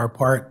on our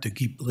part to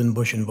keep Lynn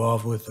Bush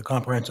involved with the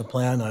comprehensive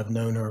plan. I've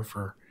known her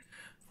for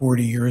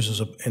 40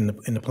 years in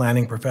the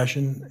planning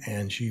profession,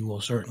 and she will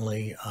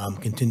certainly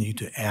continue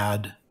to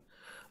add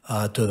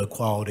to the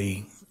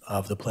quality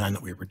of the plan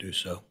that we produce.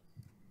 So,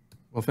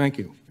 well, thank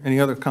you. Any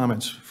other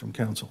comments from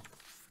council?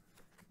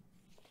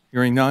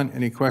 Hearing none.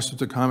 Any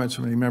questions or comments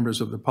from any members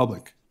of the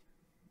public?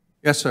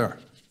 Yes, sir.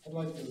 I'd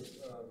like to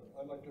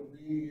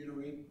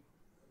reiterate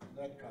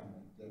that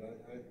comment, that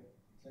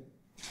I think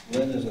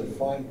Lynn is a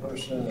fine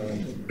person, and I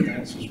think the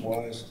council's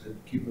wise to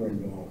keep her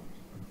involved.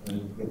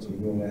 And that's a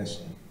real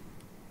asset.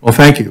 Well,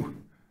 thank you.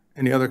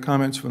 Any other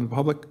comments from the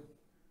public?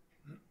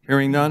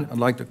 Hearing none, I'd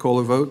like to call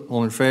a vote.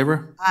 All in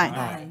favor?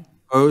 Aye.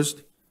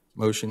 Opposed?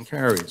 Motion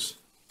carries.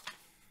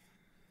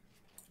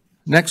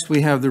 Next,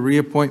 we have the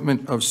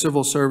reappointment of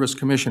Civil Service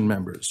Commission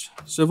members.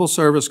 Civil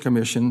Service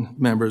Commission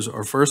members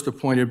are first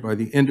appointed by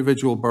the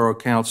individual borough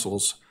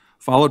councils,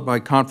 followed by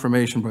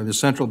confirmation by the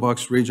Central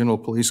Bucks Regional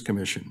Police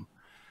Commission.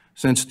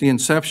 Since the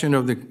inception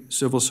of the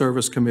Civil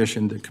Service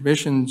Commission, the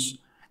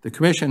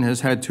Commission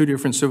has had 2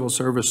 different civil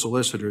service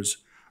solicitors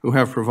who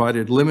have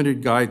provided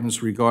limited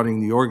guidance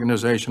regarding the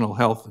organizational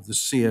health of the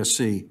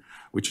CSC,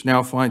 which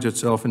now finds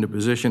itself in the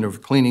position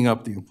of cleaning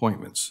up the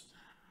appointments,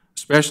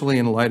 especially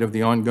in light of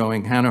the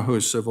ongoing Hannah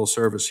Host civil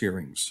service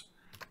hearings.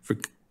 For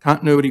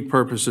continuity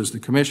purposes, the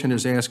Commission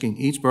is asking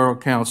each Borough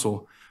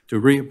Council to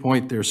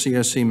reappoint their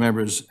CSC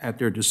members at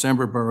their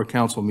December Borough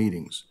Council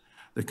meetings.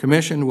 The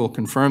Commission will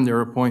confirm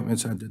their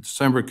appointments at the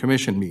December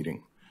Commission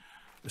meeting.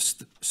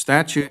 The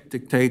statute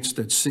dictates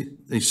that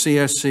the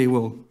CSC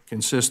will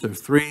consist of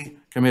 3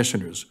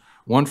 commissioners,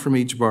 1 from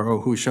each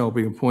borough, who shall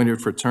be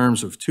appointed for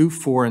terms of 2,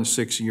 4, and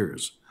 6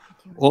 years.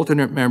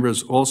 Alternate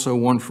members, also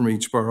 1 from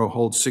each borough,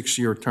 hold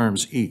 6-year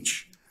terms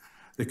each.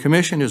 The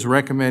Commission is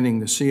recommending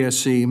the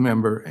CSC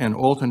member and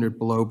alternate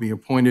below be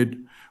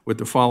appointed with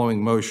the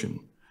following motion.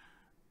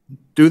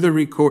 Due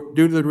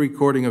to the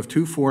recording of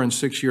 2, 4, and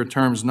 6-year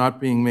terms not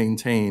being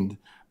maintained,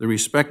 the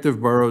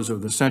respective boroughs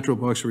of the Central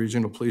Bucks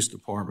Regional Police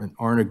Department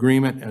are in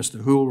agreement as to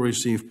who will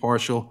receive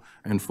partial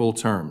and full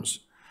terms.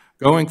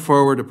 Going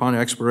forward, upon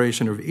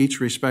expiration of each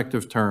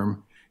respective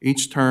term,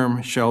 each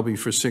term shall be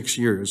for 6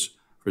 years.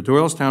 For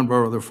Doylestown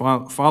Borough, the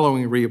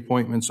following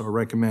reappointments are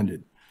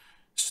recommended: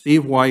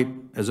 Steve White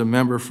as a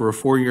member for a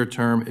 4-year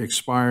term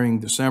expiring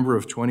December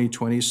of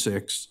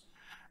 2026,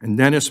 and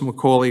Dennis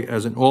McCauley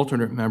as an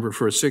alternate member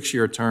for a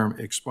 6-year term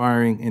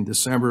expiring in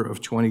December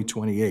of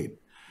 2028.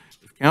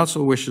 If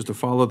council wishes to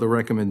follow the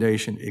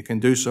recommendation, it can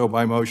do so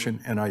by motion,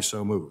 and I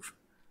so move.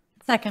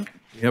 Second.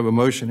 We have a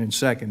motion and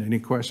second. Any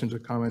questions or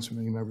comments from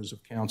any members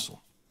of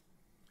council?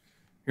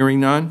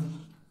 Hearing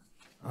none.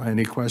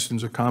 Any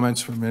questions or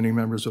comments from any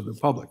members of the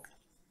public?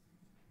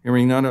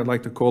 Hearing none, I'd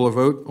like to call a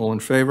vote. All in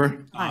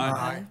favor?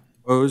 Aye.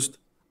 Opposed?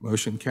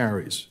 Motion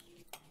carries.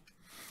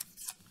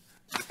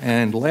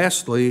 And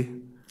lastly,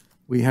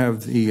 we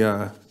have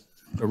a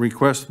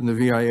request from the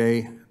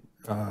VIA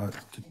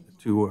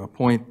to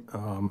appoint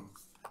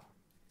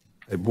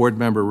a board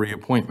member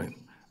reappointment.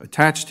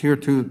 Attached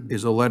hereto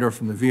is a letter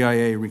from the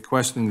VIA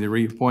requesting the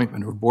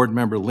reappointment of board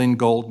member Lynn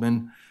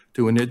Goldman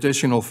to an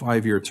additional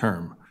 5-year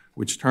term,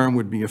 which term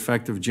would be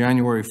effective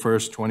January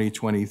 1st,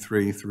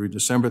 2023 through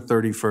December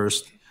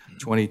 31st,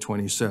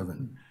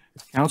 2027.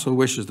 If council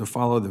wishes to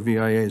follow the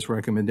VIA's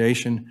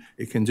recommendation,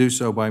 it can do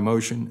so by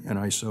motion, and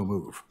I so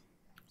move.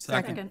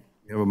 Second.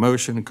 We have a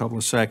motion, a couple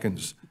of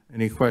seconds.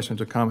 Any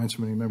questions or comments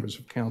from any members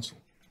of council?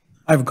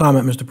 I have a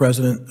comment, Mr.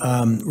 President.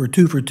 We're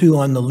 2 for 2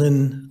 on the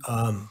Lynn,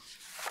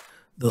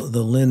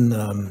 the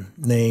Lynn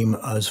name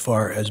as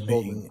far as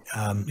being,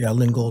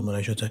 Lynn Goldman,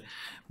 I should say.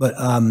 But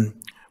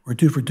we're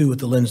 2 for 2 with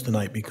the Lynns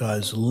tonight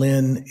because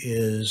Lynn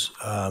is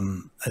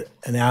an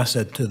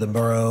asset to the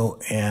borough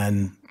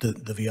and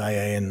the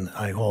VIA, and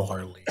I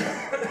wholeheartedly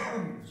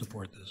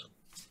support this.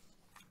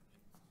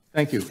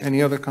 Thank you.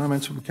 Any other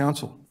comments from the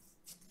council?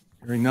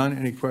 Hearing none,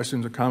 any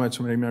questions or comments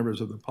from any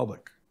members of the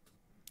public?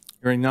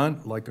 Hearing none,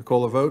 I'd like to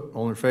call a vote.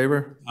 All in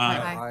favor?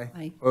 Aye.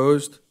 Aye.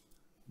 Opposed?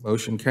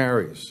 Motion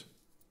carries.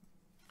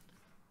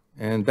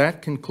 And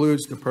that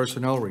concludes the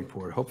personnel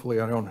report. Hopefully,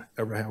 I don't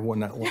ever have one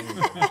that long.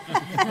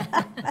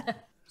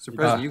 Mr.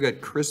 President, you got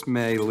Chris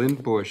May, Lynn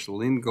Bush,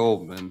 Lynn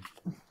Goldman.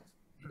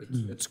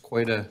 It's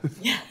quite a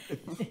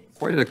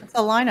It's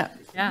a lineup.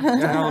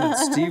 talented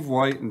Steve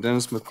White and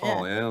Dennis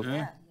McCauley. I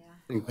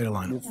think Quite a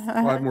lineup.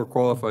 5 more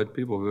qualified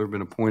people have ever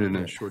been appointed in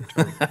a short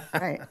term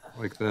Right.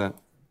 like that.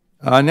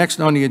 Next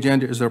on the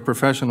agenda is our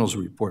professionals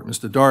report.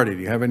 Mr. Doherty,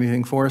 do you have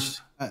anything for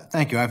us?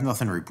 Thank you. I have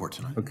nothing to report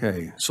tonight.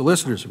 Okay.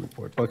 Solicitors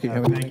report. Bucky, you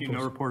have anything? Thank you.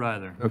 No report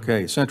either.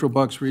 Okay. Central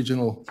Bucks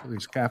Regional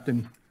Police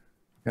Captain,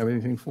 have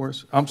anything for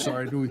us? I'm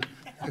sorry, did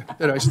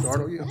I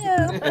startle you?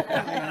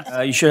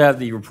 You should have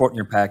the report in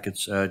your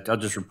packets. I'll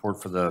just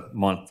report for the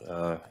month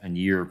and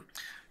year.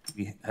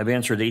 We have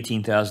answered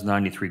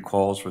 18,093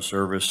 calls for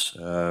service.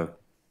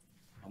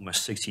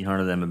 Almost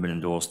 1,600 of them have been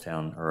in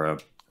Doylestown, or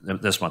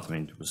this month, I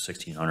mean, it was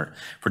 1,600.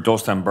 For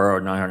Doylestown Borough,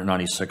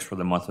 996 for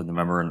the month of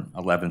November and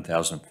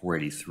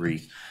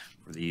 11,483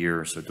 for the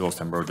year. So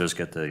Doylestown Borough does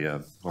get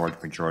the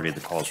large majority of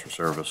the calls for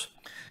service.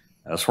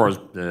 As far as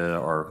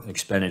our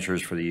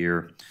expenditures for the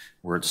year,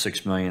 we're at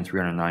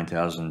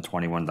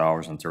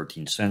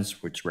 $6,309,021.13,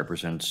 which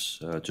represents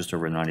just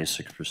over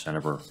 96%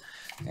 of our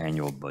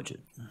annual budget.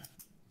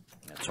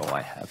 That's all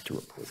I have to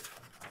report.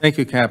 Thank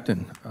you,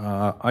 Captain.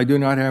 I do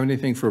not have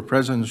anything for a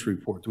president's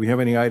report. Do we have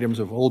any items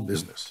of old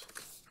business?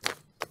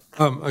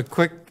 A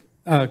quick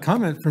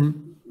comment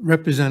from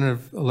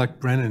Representative-elect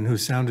Brennan, who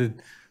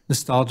sounded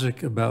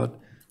nostalgic about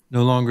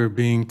no longer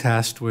being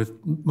tasked with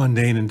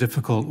mundane and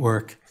difficult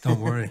work. Don't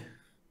worry.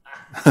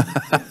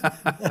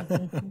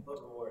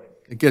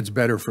 It gets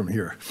better from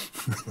here.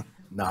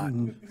 Not. I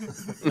was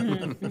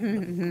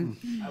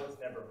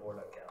never bored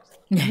of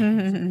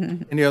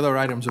council. Any other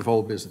items of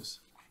old business?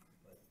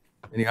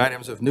 Any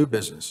items of new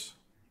business?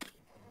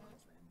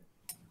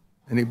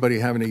 Anybody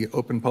have any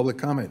open public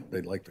comment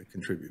they'd like to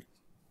contribute?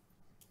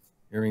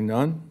 Hearing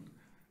none.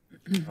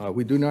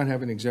 We do not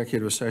have an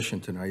executive session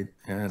tonight,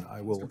 and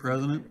I will. Mr.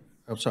 President?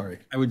 I'm sorry.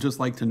 I would just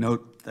like to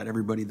note that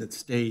everybody that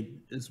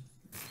stayed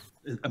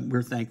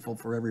we're thankful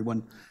for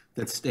everyone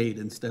that stayed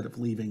instead of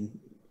leaving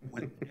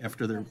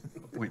after their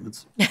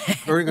appointments.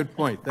 Very good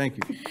point. Thank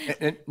you.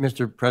 And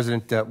Mr.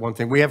 President, one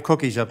thing, we have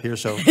cookies up here,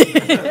 so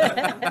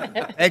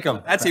take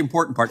them. That's the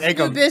important part. Take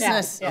New them.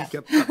 business. Yeah.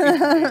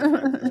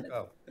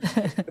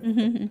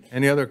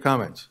 Any other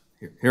comments?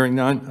 Hearing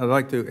none, I'd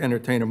like to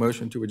entertain a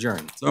motion to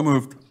adjourn. So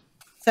moved.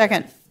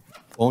 Second.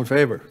 All in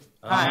favor?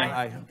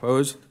 Aye.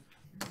 Opposed?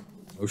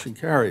 Motion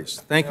carries.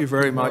 Thank you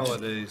very much.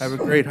 Holidays. Have a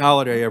great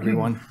holiday,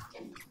 everyone.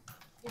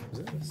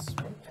 Is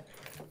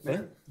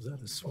that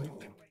a swipe?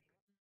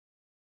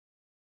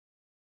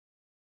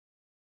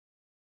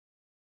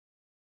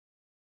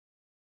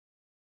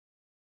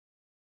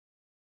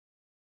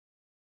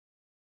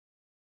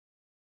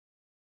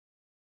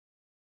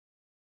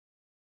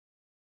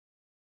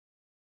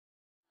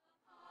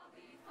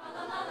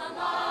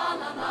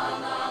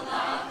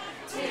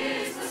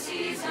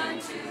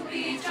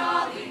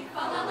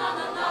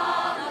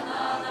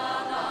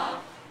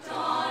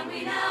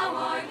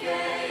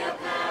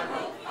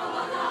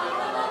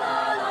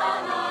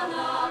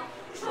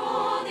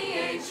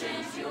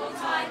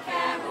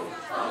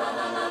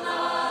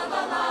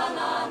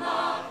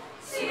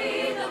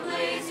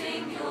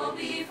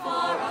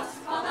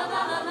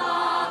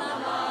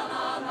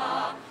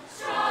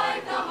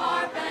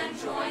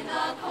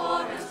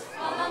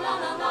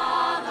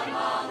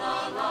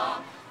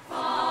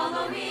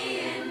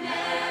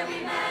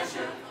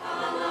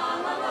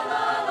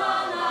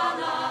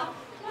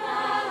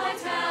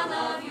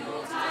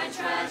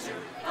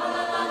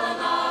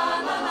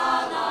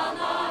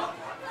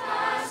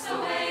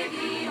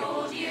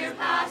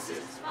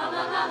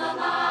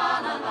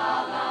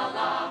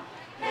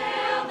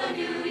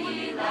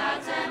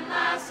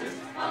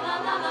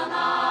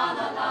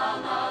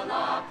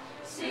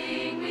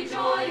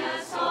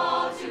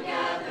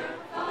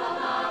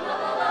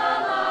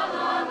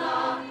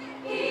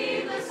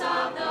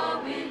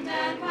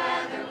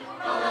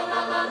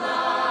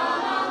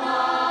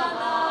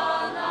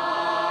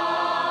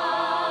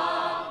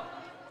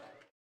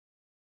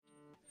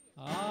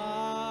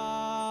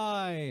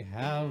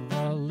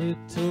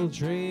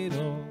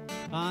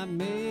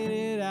 made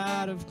it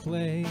out of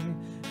clay,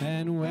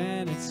 and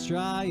when it's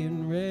dry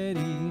and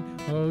ready,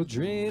 oh,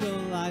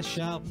 dreidel I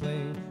shall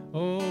play.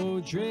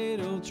 Oh,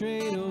 dreidel,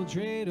 dreidel,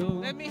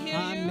 dreidel, Let me hear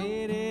I you.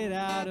 made it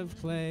out of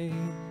clay,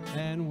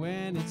 and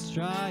when it's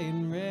dry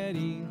and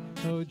ready,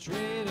 oh,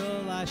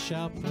 dreidel I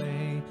shall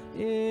play.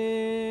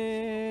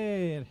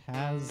 It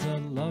has a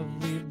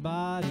lovely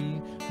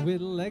body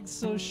with legs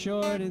so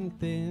short and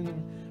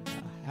thin.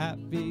 A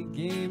happy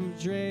game of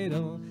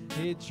dreidel,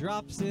 it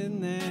drops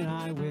and then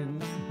I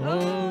win.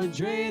 Oh,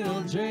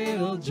 dreidel,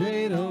 dreidel,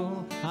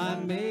 dreidel, I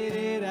made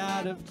it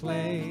out of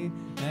clay,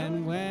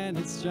 and when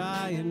it's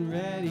dry and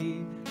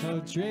ready,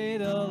 oh,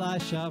 dreidel I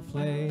shall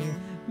play.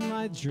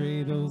 My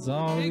dreidel's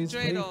always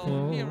dreidel,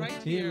 playful, here,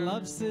 right he here.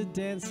 loves to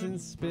dance and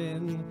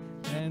spin,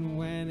 and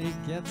when it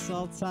gets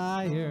all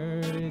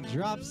tired, it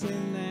drops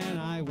and then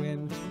I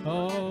win.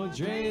 Oh,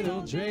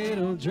 dreidel,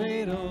 dreidel,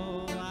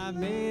 dreidel, I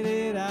made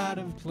it out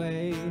of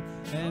clay,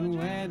 and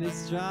when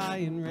it's dry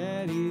and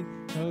ready,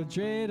 oh,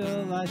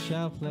 dreidel I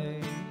shall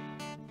play.